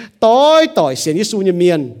tối xiên Giêsu như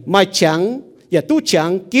miền mai trắng và tu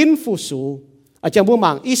trắng kín phu số ở trong buôn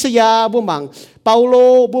mảng Isaiah buôn mảng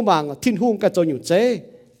Paulo buôn mảng thiên hùng cả chỗ nhiều chế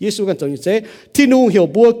Giêsu cả chỗ nhiều chế thiên hùng hiểu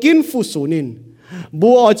bùa kín phu số nín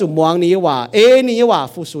bùa ở chỗ muang níว่าníว่า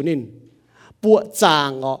phu số nín bùa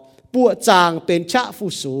chàng bùa chàngเป็นชะผู้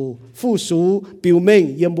สูปิวเม่ง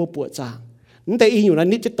เยี่ยมบัวปวดจางนั่นแต่อีอยู่นั้น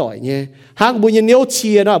นิดจะต่อยเนี่ยหางบุญยังเนี้ยวเ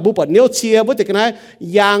ชียนะบุปผาเนี้ยวเชียบุตรกันนะ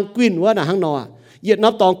ยางกวินว่าน่ะหางนอเหยียดน้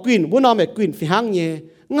ำตองกวินบุนอแม่กวินฝีหางเนี่ย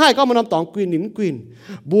ง่ายก็มาน้ำตองกวินนิ้นกวิน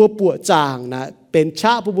บัวปวดจางนะเป็นช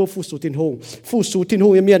ะบัวผู้สูทินหงผู้สูทินห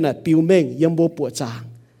งเยี่ยมน่ะปิวเม่งเยี่ยมบัวปวดจาง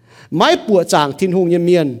ไม้ปวดจางทินหงเยี่ย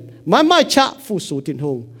มไม้ชะผู้สูทินห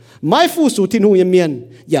งไม้ผู้สูทินหงเยี่ยม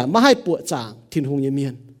อย่ามาให้ปวดจางทินหงเยี่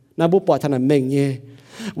ยมna bu bỏ thằng này mình nhé,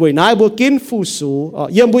 buổi nay bu kín phu số,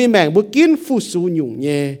 yếm buổi mèn bu kín phu số nhung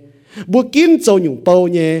nhé, bu kín châu nhung bao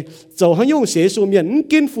nhé, châu hắn nhung xế số miền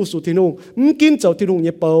kín phu số thiên hùng, kín châu thiên hùng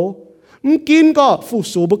nhé bao, kín có phụ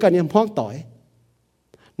số bữa cái niệm hoang tỏi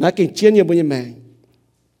nãy kinh chiến nhiều bữa như mẹ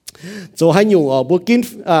rồi hai nhung ở bữa kín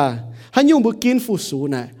hai nhung bữa kín phụ số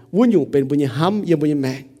này bữa nhungเป็นบนห้ำยังบนแม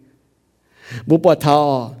งบัวปอดทอ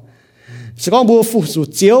สกองบัวฟูสู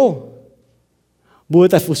เจียวบัว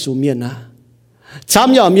แต่ฟูสูเมียนนะชาม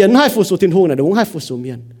หย่อเมียนให้ฟูสูทินหงนะเดี๋ยวให้ฟูสูเ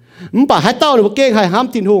มียนมันป่าให้เต้าเดี๋ยวเก่งให้ห้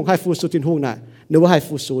ำทินหงให้ฟูสูทินหงนะเดี๋ยวให้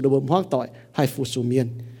ฟูสูเดี๋ยวห้องต่อยให้ฟูสูเมียน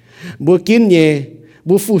บัวกินเย่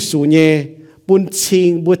บัวฟูสูเย่บุญชิ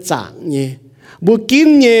งบัวจางเย่บัวกิน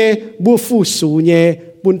เย่บัวฟูสูเย่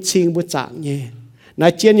บุญชิงบัวจางเย่นา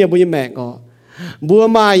ยเจียนเย่บัวแมงก็บัว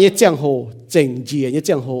มาเย่เจียงโหเจ๋งเจียเย่เ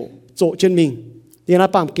จียงโหโจเชนมิงยังน่า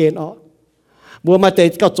ปามเกณฑ์อ๋อบัวมาเตะ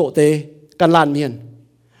ก็โจเตะกันลานเมียน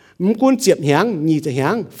มันกุ้นเจียบแหงหนีจะแห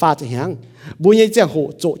งฟ้าจะแหงบัวยังเจียงโห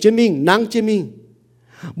โจเชนมิงนังเชนมิง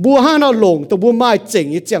บัวห้าเราหลงตัวบัวมาเจ๋ง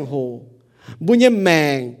ยังเจียงโหบัวยังแม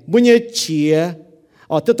งบัวยังเฉีย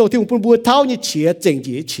อ๋อตัวที่ปุ่นบัวเท้ายังเฉียเจ๋ง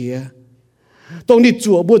จีเฉียตรงนี้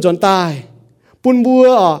จั่วบัวจนตายปุ่นบัว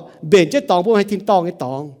อ๋อเบนเจ้าตองบัวให้ทิ้งตองให้ต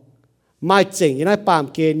องมาเจ๋งยังน่าปาม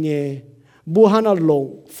เกณฑ์เนี่ยบัวฮันเอาลง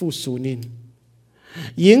ฟูสูนิน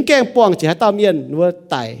หญิงแกงป้องจะให้ตาเมียนนัว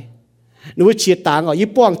ไตนัวเชียต่างอ๋อยี่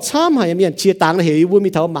ป้องช้ำหายเมียนเชียต่างเหยบัวมี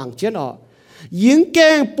เท้าหมังเชียนอ๋อหญิงแก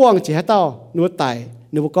งป้องจะให้ตานัวไต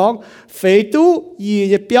นัวก้องเฟยตู้ยี่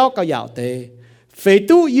จะเปี้ยวกับยาวเตะเฟย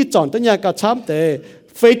ตู้ยี่จอนตัวยากับช้ำเตะ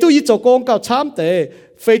เฟยตู้ยี่โจโกงกับช้ำเตะ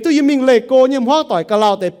เฟยตู้ยี่มิงเล่โกยี่ห้องต่อยกับเรา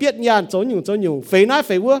เตะเปียดยานโจนอยู่เฟยน้าเฟ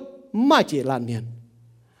ยวัวไม่เจียลานเมียน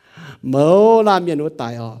เมื่อลานเมียนนัวไต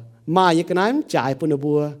อ๋อมาอย่างนั้นจ่ายปุ่น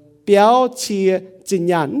บัวเปียวเชียจิน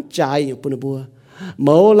ยันจ่ายอยู่ปุ่นบัวเ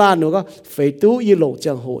มื่อลานหนูก็เฟยตู้ยี่หลง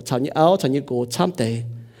จังโหชาวยี่เอาชาวยี่โกช้ำเตะ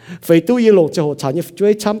เฟยตู้ยี่หลงจังโหชาวยี่ช่ว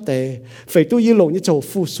ยช้ำเตะเฟยตู้ยี่หลงยี่โจ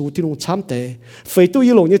ฟูสูที่ลุงช้ำเตะเฟยตู้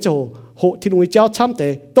ยี่หลงยี่โจโหที่ลุงเจ้าช้ำเตะ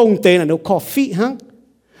ตรงเตะน่ะหนูคอฟีฮัง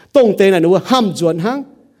ตรงเตะน่ะหนูห้ามจวนฮัง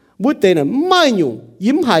บุตรเตะน่ะไม่หยุ่ง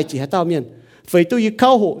ยิ้มหายจีให้ตาเมียนเฟยตู้ยี่เข้า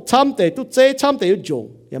โหช้ำเตะตู้เจ๊ช้ำเตะยุ่งจง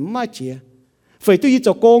ยังไม่เจียเฟยตู้ยี่จ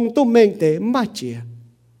ะโกงตู้เมงเตะไม่เจีย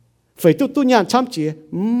เฟยตู้ยานช้ำเจีย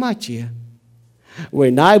ไม่เจียเว้ย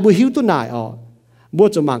นายบัวหิวตู้นายอ๋อบัว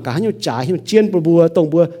จะมังกะให้ยุ่งจ่ายให้ยุ่งเจียนบัวตรง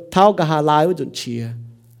บัวเท้ากะหาลายไว้จนเชีย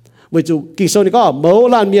เว้ยจูกิโซนี่ก็เมา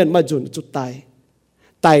ลานเมียนมาจุนจุดไ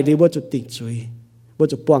ตดีบัวจุดติ่งจุยบัว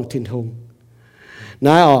จะป้วงทินหงน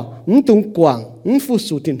ายอ๋อตุงกวางฟู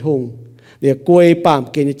สูทินหงเดี๋ยวกวยปาม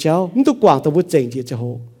เกณฑ์เจ้าตุงกวางตัวบัวเจ๋งเจียจะโห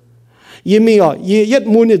ยี่มีอ๋อยี่ยัด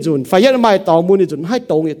มูนยี่จุนไฟยัดไม่ต่อมูนยี่จุนให้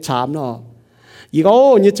ตรงยี่ชามเนาะยี่ก็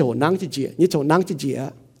ยี่โจนั่งจีเจียยี่โจนั่งจีเจีย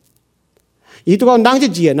ยี่ตัวก็นั่งจี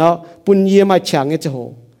เจียเนาะปุ่นยี่ไม่ช่างยี่โจ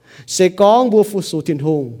เสกองบัวฟูสูทินห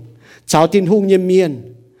งชาวทินหงยี่เมียน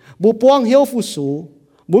บัวป้วงเหี้ยวฟูสู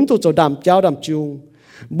บุ้มตัวโจดำเจ้าดำจุง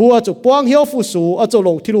บัวโจป้วงเหี้ยวฟูสูเอาโจล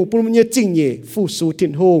งทินหงปุ่นยี่จริงยี่ฟูสูทิ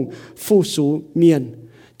นหงฟูสูเมียน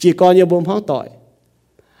จีกอนยี่บัวห้องต่อย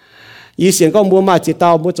ยี่เสียงก็บัวมาจีเตา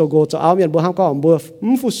บัวโจโกโจเอาเมียนบัวห้างก็บัว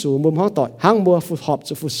ฟูสูบัวห้องต่อยห้างบัวฟูหอบจ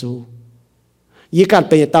ะฟูสูยี่การเ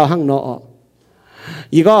ป็นเตาห้างนอ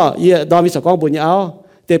ยี่ก็ยี่ดอมีสกองบุญเอา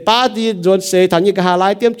แต่ป้าที่โดนเสถันยี่กหาลา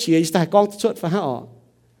ยเตรียมเฉียยี่สายกองชดฟ้าห้าอ๋อ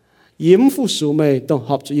ยิ้มฟูสูไม่ต้องห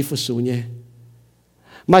อบจะยี่ฟูสูเนี่ย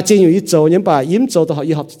มาจริงอยู่ยี่โจเนี่ยป่ะยิ้มโจต้องหอบ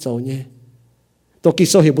ยี่หอบจะโจเนี่ยตัวกิ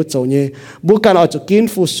โซเห็นบุโจเนี่ยบุการเอาจะกิน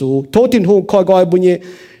ฟูสูโทษทินหงคอยกอยบุญเนี่ย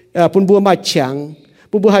ปุ่นบัวมาแข็ง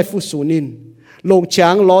ปุ่นบัวให้ฟูสูนินลงช้า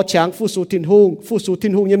งล้อช้างฟูสูทินหงฟูสูทิ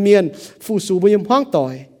นหงเมียนฟูสูบุญยมห้างต่อ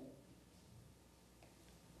ย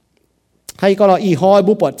ให้ก็รออีหอย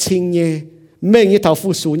บุปผดชิงเย่เม่งยี่เท่าฟู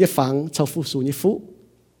สูยี่ฝังเท่าฟูสูยี่ฟุ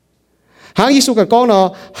หางยิสุกับก้องเนาะ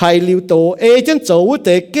ให้ลิวโตจันโจวเต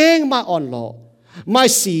ะเก่งมาอ่อนหล่อไม่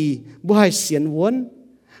สีบุให้เสียนวน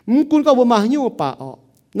มุกุนก็บุมาหิ้วป่าออก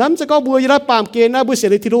น้ำจะก็บัวยี่ระปามเกณฑ์นะบุเส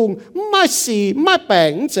รีทิรุงไม่สีไม่แปล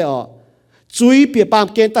งจะออกจุยเปียปาม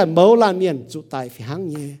เกณฑ์แต่เมาลานเมียนจุตายฝีหาง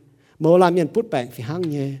เย่เมาลานเมียนพุทธแปลงฝีหาง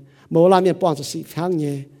เย่เมาลานเมียนป้องจุสีฝีหางเ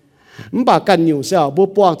ย่มันปากกันอยู่เสียบัว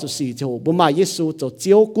ป้องจุสีโจบัวมาเยซูโจเ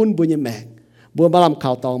จียวกุนบุญยแมงบัวมาลำข่า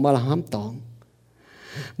วตองมาลำห้ำตอง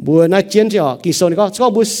บัวน่าเจียนจะกิโซนก็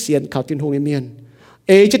บัวเสียนข่าวตินหงเมียน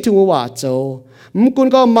จะถึงว่าโจมันกุน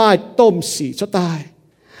ก็มาต้มสีชดตาย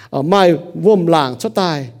มาว่มหลังชดต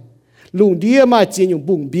ายลุงเดียมาเจียนอยู่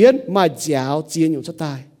บุ่งเบี้ยนมาเจ้าเจียนอยู่ชดต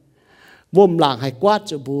ายว่มหลังให้กวาด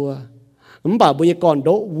จะบัวมันป่าบัวก่อนโด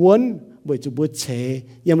วนบัวจะบัวเฉย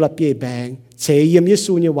ยำละเปียแบงเฉยยำเย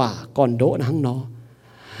ซูเนี่ยว่าก่อนโดนะฮังเนาะ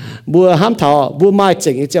บัวห้ามเถาบัวไม้เ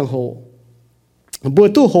จ๋งเจียงโหบัว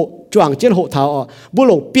ตู้โหจวงเจียนโหเถาบัวห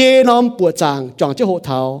ลงเปียน้อมปัวจางจวงเจียนโหเ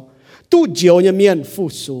ถาตู้เจียวเนี่ยเมียนฟู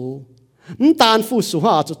สูมันตานฟูสูฮ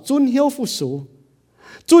ะจะจุนเหี้ยวฟูสู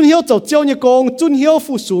จุนเหี้ยวจะเจียวเนี่ยกงจุนเหี้ยว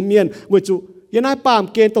ฟูสูเมียนบัวจะ原来把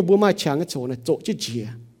见到不买强的chỗ này chỗ chứ gì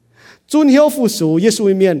Chun hiếu phụ số Giêsu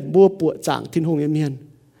miền bùa bùa giảng thiên hùng miền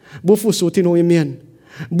bùa phụ số thiên hùng miền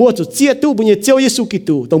bùa chủ chia tu bùa nhẹ chiêu Giêsu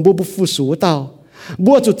Kitô tổng bùa phụ số tao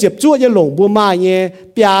bùa chủ tiếp chúa nhẹ lồng bùa mai nhẹ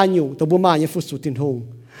bia nhung tổng bùa mai nhẹ phụ số thiên hùng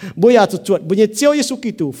bùa ya chủ chuột bùa nhẹ chiêu Giêsu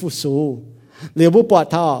Kitô phụ số liệu bùa bọt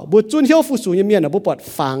thảo bùa chun hiếu phụ số miền là bùa bọt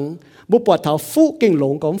phẳng bùa bọt thảo phụ kinh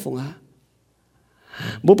lồng có phụng à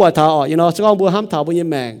bùa bọt thảo you know sao bùa ham thảo bùa nhẹ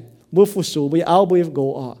mèn bùa phụ số bùa áo bùa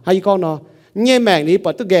gỗ hay con nó nghe mèn này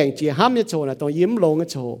bọt tức gàng chỉ ham nhẹ chỗ này tổng yếm lồng cái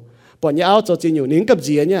chỗ bọt nhẹ áo chỗ chỉ nhiều nín cặp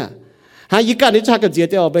gì nhá hai ý cái này chắc cặp gì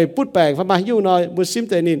thì ở về bút bèn phải mà yêu nói bùa sim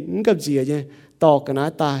tệ nín cặp gì nháต่อกันนะ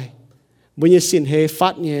ตายบุญยสินเฮฟั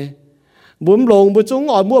ดเนี่ยบุญลงบุญจง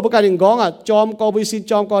อ่อนมั่วประการอย่างก้องอ่ะจอมกอบุญสิน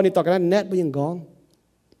จอมกอนี่ต่อกันนั้นแนทบุญอย่างก้อง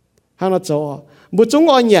ห่างเราโจบุญจง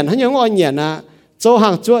อ่อนเหยียนห่างยังอ่อนเหยียนนะโจห่า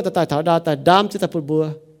งชั่วแต่ตายถาวดาแต่ดามจะแต่พูดบัว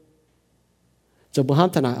จะบุญห้าม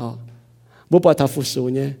ทนายออกบุญปล่อยทาฟุสู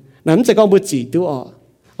เนี่ยนั่นจะก้องบุญจีตัวออก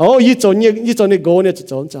โอ้ยี่โจนี่โกเนี่ยจะ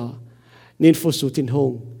โจนจ่อนินฟุสูทินห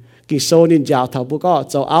งกิโซนินยาวถาวบุญก็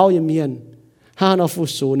โจเอาเมียนห่างเราฟุ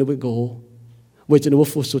สูเนี่ยบุญโกvới cho nó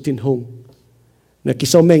phụ số thiên hùng, nè cái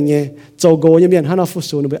số mình nhé, châu gỗ như miền hắn nó phụ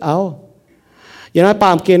số nó bị áo, giờ này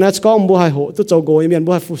bám kia nó có mua hai hộ, tu châu gỗ như miền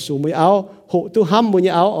mua hai phụ số mới áo, hộ tu ham mua như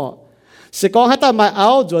áo ọ, sẽ có hai ta mai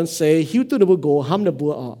áo chuẩn sẽ hiu tu nó bị gỗ ham nó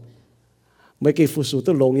bùa ọ, mấy cái phụ số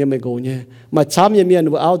tu lồng như mấy gỗ nhé, mà chám như miền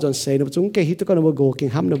nó bị áo chuẩn sẽ nó chúng cái hiu tu có nó bị gỗ kinh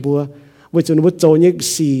ham nó bùa, với cho nó bị châu như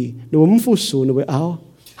xì, nó bị phụ số nó bị áo,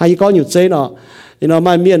 hay có nhiều chế nọ, thì nó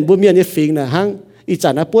mai miền bùa miền như phình nè hang, ít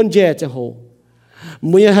chả nó buôn dè cho hộ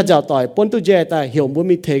mua hạt dạo tỏi pôn tu dè ta hiểu mua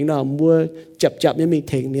mi thèn nào mua chập như mi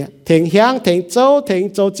thèn nè thèn hiang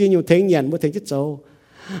thèn châu chi nhiều thèn nhàn mua thèn chết châu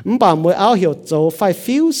bà mua áo hiểu châu phải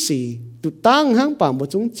phiêu xì tu tăng hang bà mua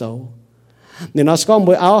chúng châu nên nó có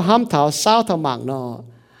mua áo ham thảo sao thảo mạng nó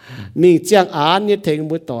mình chiang án như thèn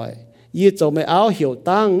mua tỏi như châu mua áo hiểu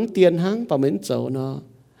tăng tiền hang bà mình châu nó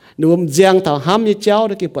nuông giang thảo ham như cháu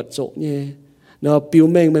đó cái bật chỗ nhé nó biểu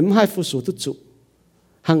mình hai phu số tu trụ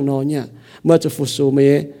hang nó nha mà cho phụ số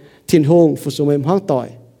mấy thiên hùng phụ số mấy hoang tỏi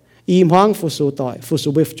im hoang phụ số tỏi phụ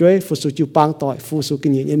số bếp chuối phụ số chịu băng tỏi phụ số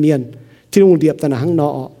kinh nghiệm miền thiên hùng điệp ta là hang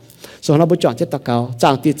nó sau nó bố chọn chất tạc cao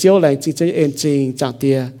chẳng tiệt chiếu lại chỉ chơi ên trình chẳng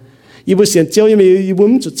tiệt y bố xiên chiếu như mình y bố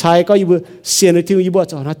chụp trái có y bố xiên được thiên y bố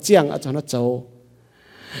cho nó chiang ở cho nó trâu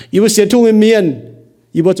y bố xiên thung miền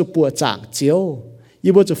y bố chụp bùa chẳng chiếu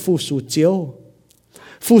y bố chụp phụ số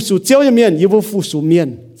chiếu như miền y bố phụ số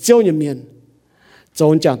miền chiếu như miền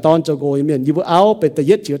châu chẳng tòn châu gỗ như miền như bữa áo bên tây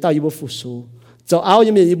nhất chiếu tao như bữa phụ số châu áo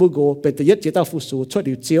như miền như bữa gỗ bên tây nhất chiếu tao phụ số xuất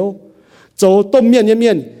điều chiếu châu tôm miền như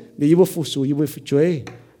miền như bữa phụ số như bữa chuối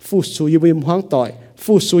phụ số như bữa hoang tỏi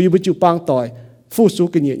phụ số như bữa chịu băng tỏi phụ số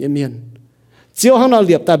kinh nghiệm như miền chiếu hàng nào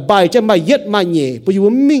liệp tại bài cho mày nhất mày nhẹ bữa như bữa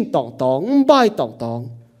minh tỏng bài tỏng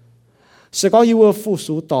sẽ có như bữa phụ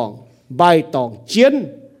số tỏng bài tỏng chiến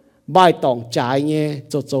bài tỏng trái nhé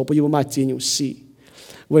châu bữa như bữa mày chiến nhung xì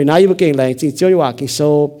vậy nãy bữa kinh lành chính chiếu nhưว่าkinh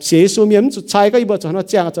sâu写书面就猜个一波cho nó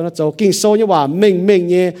chang cho nó走kinh sâu nhưว่าmình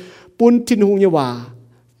nhé bún thiên hùng nhưว่า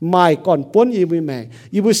mai còn bún y bữa mẹ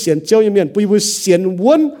y bữa xiên chiếu như miền bữa bữa xiên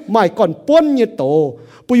vốn mai còn bún như tổ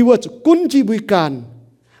bữa bữa cho cún chi bữa can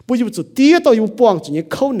bữa bữa cho tía tao y bữa buông cho như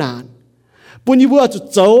khâu nàn bữa bữa cho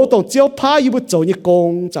走当chiếu phá y bữa走như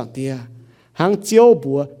công chẳng tía hàng chiếu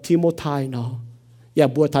bữa Timothy nóอย่า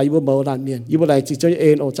บัวไทยบัวเมาลานเมียนยี่บัวไหลจิเจ้าเอ็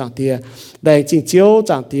นโอจังเตียแดงจิงเจียว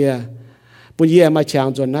จังเตียปุ่นยี่มาช่าง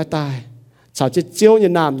จนน่าตายชาวเจ้าเจียวเนี่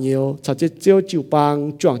ยน้ำเหนียวชาวเจ้าเจียวจิ๋วปัง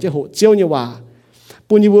จ่วงเจ้าโหเจียวเนี่ยว่า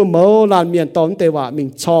ปุ่นยี่บัวเมาลานเมียนตอนเตว่ามิง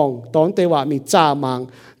ช่องตอนเตว่ามิงจ่ามัง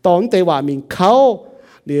ตอนเตว่ามิงเขา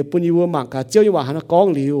เดี๋ยวปุ่นยี่บัวมังกะเจียวเนี่ยว่าหันก้อง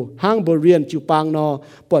หลิวห้างบริเวณจิ๋วปังนอ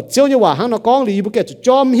ปวดเจียวเนี่ยว่าห้างนก้องหลิวบุกเกตจ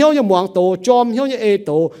อมเหี้ยวเนี่ยหมวงโตจอมเหี้ยวเนี่ยเอโ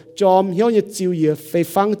ตจอมเหี้ยวเนี่ยจิ๋วเย่ไฟ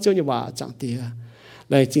ฟังเจียวเนี่ยว่าจังเตีย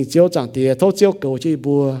này chính chiếu chẳng thì thâu chiếu cầu chơi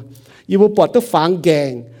bùa, y bùa bọt tức phang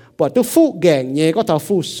gèng, bọt tức phụ gèng nhẹ có thảo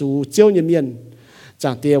phụ số chiếu như miền,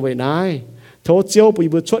 chẳng thì vậy này thâu chiếu bùi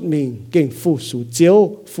bùa xuất mình kinh phụ số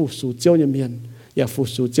chiếu như miền, ya phụ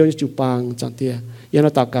số chiếu như chụp băng chẳng thì, ya nó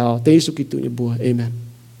tạo cao tế số Kitô như bùa, amen.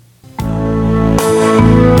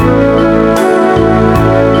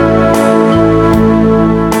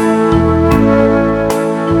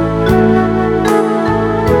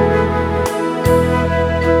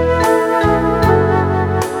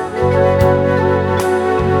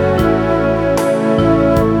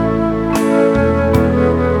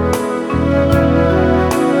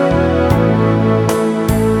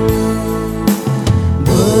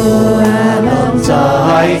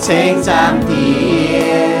 Sinh giam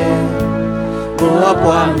tiền búa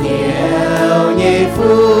quang nhiều nhẹ phú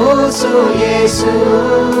su Giêsu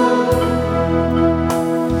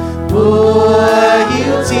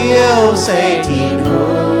chiếu sẽ thiên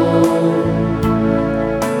hùng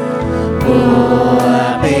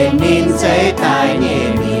bùa bên nín sẽ tai nhẹ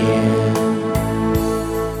miệng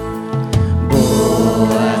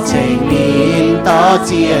bùa tranh nín to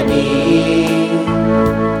chia đi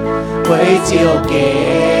với chiều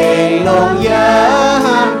kề lông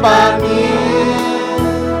giá ba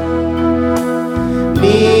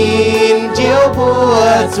nín chiếu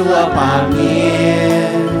bùa chùa ba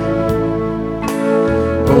miền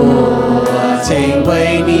bùa tranh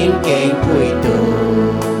với nín kênh quỷ tù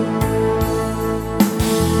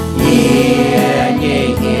nhẹ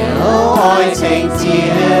hiểu ôi tranh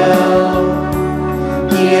chiều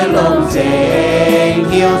nhẹ lông tranh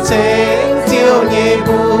hiểu tranh chiều nhẹ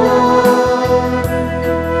bùa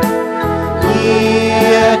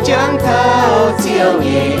nhẹ chẳng thâu chiều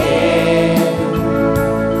nhẹ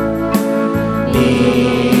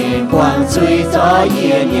nhìn quang suy gió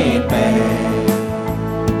nhẹ nhẹ bè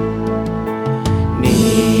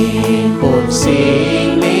nhìn cuộc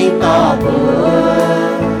sinh linh to bùa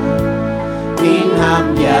nín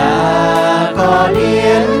hàm nhà có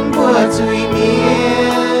liên bùa duy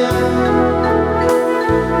miên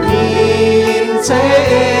nhìn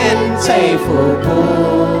xây phụ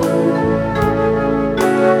bùa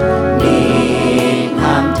nhìn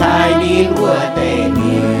hàm thai nín bùa tê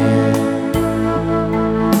miên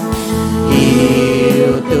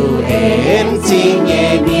yêu tu ến chính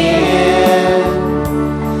nhẹ miên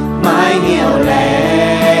mãi hiểu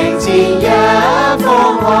lành chính giá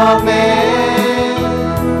phong hoa mê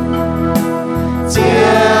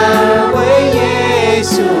chia với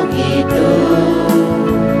Giêsu Kitô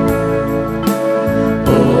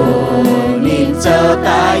ôn nín cho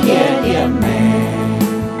ta yên điểm mẹ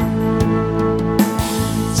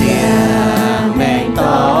chia mẹ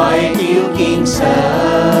tối cứu kinh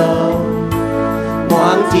sâu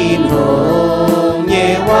ngoan tin hồn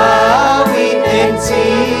nhẹ quá vinh em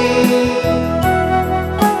chi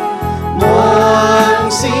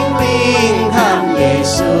muôn sinh linh ham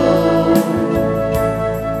Giêsu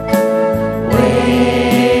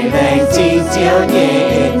về lành chính chiếu nhẹ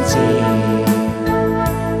em chi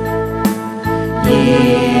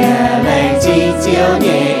lành chính chiếu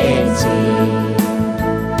nhẹ em chi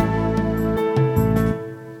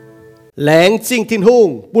lén chính thiên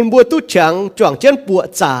hùng buồn bùa tu trắng choàng chân bùa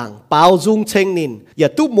chàng bao dung tranh nínอย่า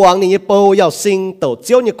tu muang nín bầu yào sinh tổ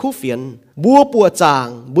chiếu như khu phiền bùa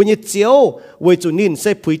chàng bùa như chiếu với chủ nín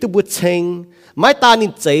sẽ phủi tu bùa tranh mái ta nín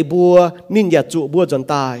chạy bùa nínอย่าtrụ bùa dọn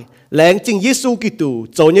tài lén chính Giêsu Kitô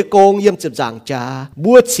chỗ như công yếm chụp giảng cha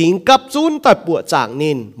bùa chính cấp chun tại bùa chàng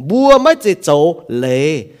nín bùa mái chế chỗ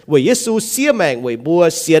lệ với Giêsu xia mèn với bùa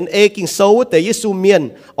xiên kinh sâu tại Giêsu miền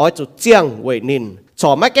ở chỗ chiang với nín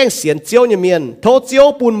chỏ mái canh xiên chiếu như miền thô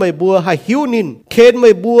chiếu bùn mây bùa hay hiu nín khen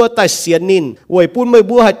mây bùa tại xiên nín với bùn mây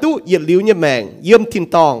bùa hay tu nhiệt liu như mèn yếm thiên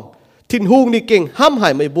tòng thiên hung ni kinh hăm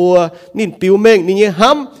hải mây bùa nín piu mèn nín như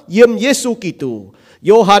hăm yếm Giêsu Kitô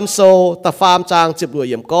Johann so ta phàm trang chụp đuổi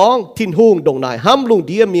yếm con thiên hung đồng nải hăm lùng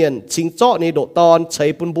đĩa miền chính chọในđộตอนใช้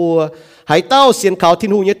ปุ่นบัวหายเต้าเสียนขาว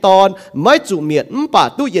thiên hung nhưตอนไม่จุเมียนป่า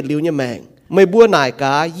ตู้เย็นลิวnhư mènไม่บัวนายก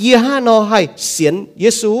าเยี่ยห้านอให้เสียนเย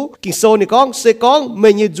ซูกิงโซนี่ก้องเสก้องไม่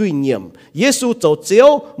ยืดจุยเงียมเยซูโจเจียว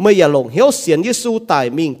ไม่อย่าหลงเหี้ยวเสียนเยซูตาย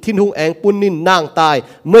มิงทิ้นหุงแองปุ่นนินนางตาย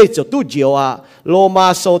ไม่เจ้าตู้เจียวอ่ะโลมา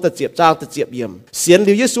โซตะเจียบจางตะเจียบเยี่ยมเสียน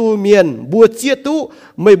ลิวเยซูเมียนบัวเจียตู้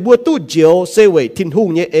ไม่บัวตู้เจียวเซเวทิ้นหุง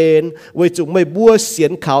เยเอ็นเวจุไม่บัวเสีย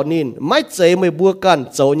นขาวนินไม่เจไม่บัวกัน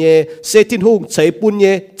โจเยเซทิ้นหุงใช้ปุ่นเย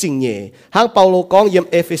จริงเยหางเปาโลก้องเยี่ยม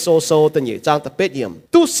เอเฟโซโซตะเยจางตะเป็ดเยี่ยม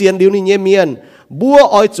ตู้เสียนลิวนี่เยเมียนbùa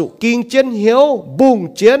oi chủ kinh chiến hiếu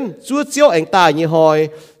bùng chiến chúa chiếu ảnh tài như hồi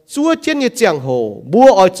chúa chiến như giang hồ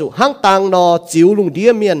bùa oi chủ hang tàng nò chiếu lùng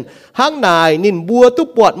đĩa miền hang nài nín bùa tu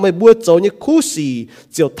bọt mày bùa chỗ như khu xì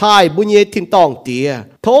chiều thai bùa nhẹ thiên tòng tía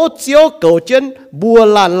thố chiếu cầu chiến bùa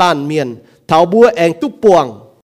làn miền thảo bùa ảnh tu buồng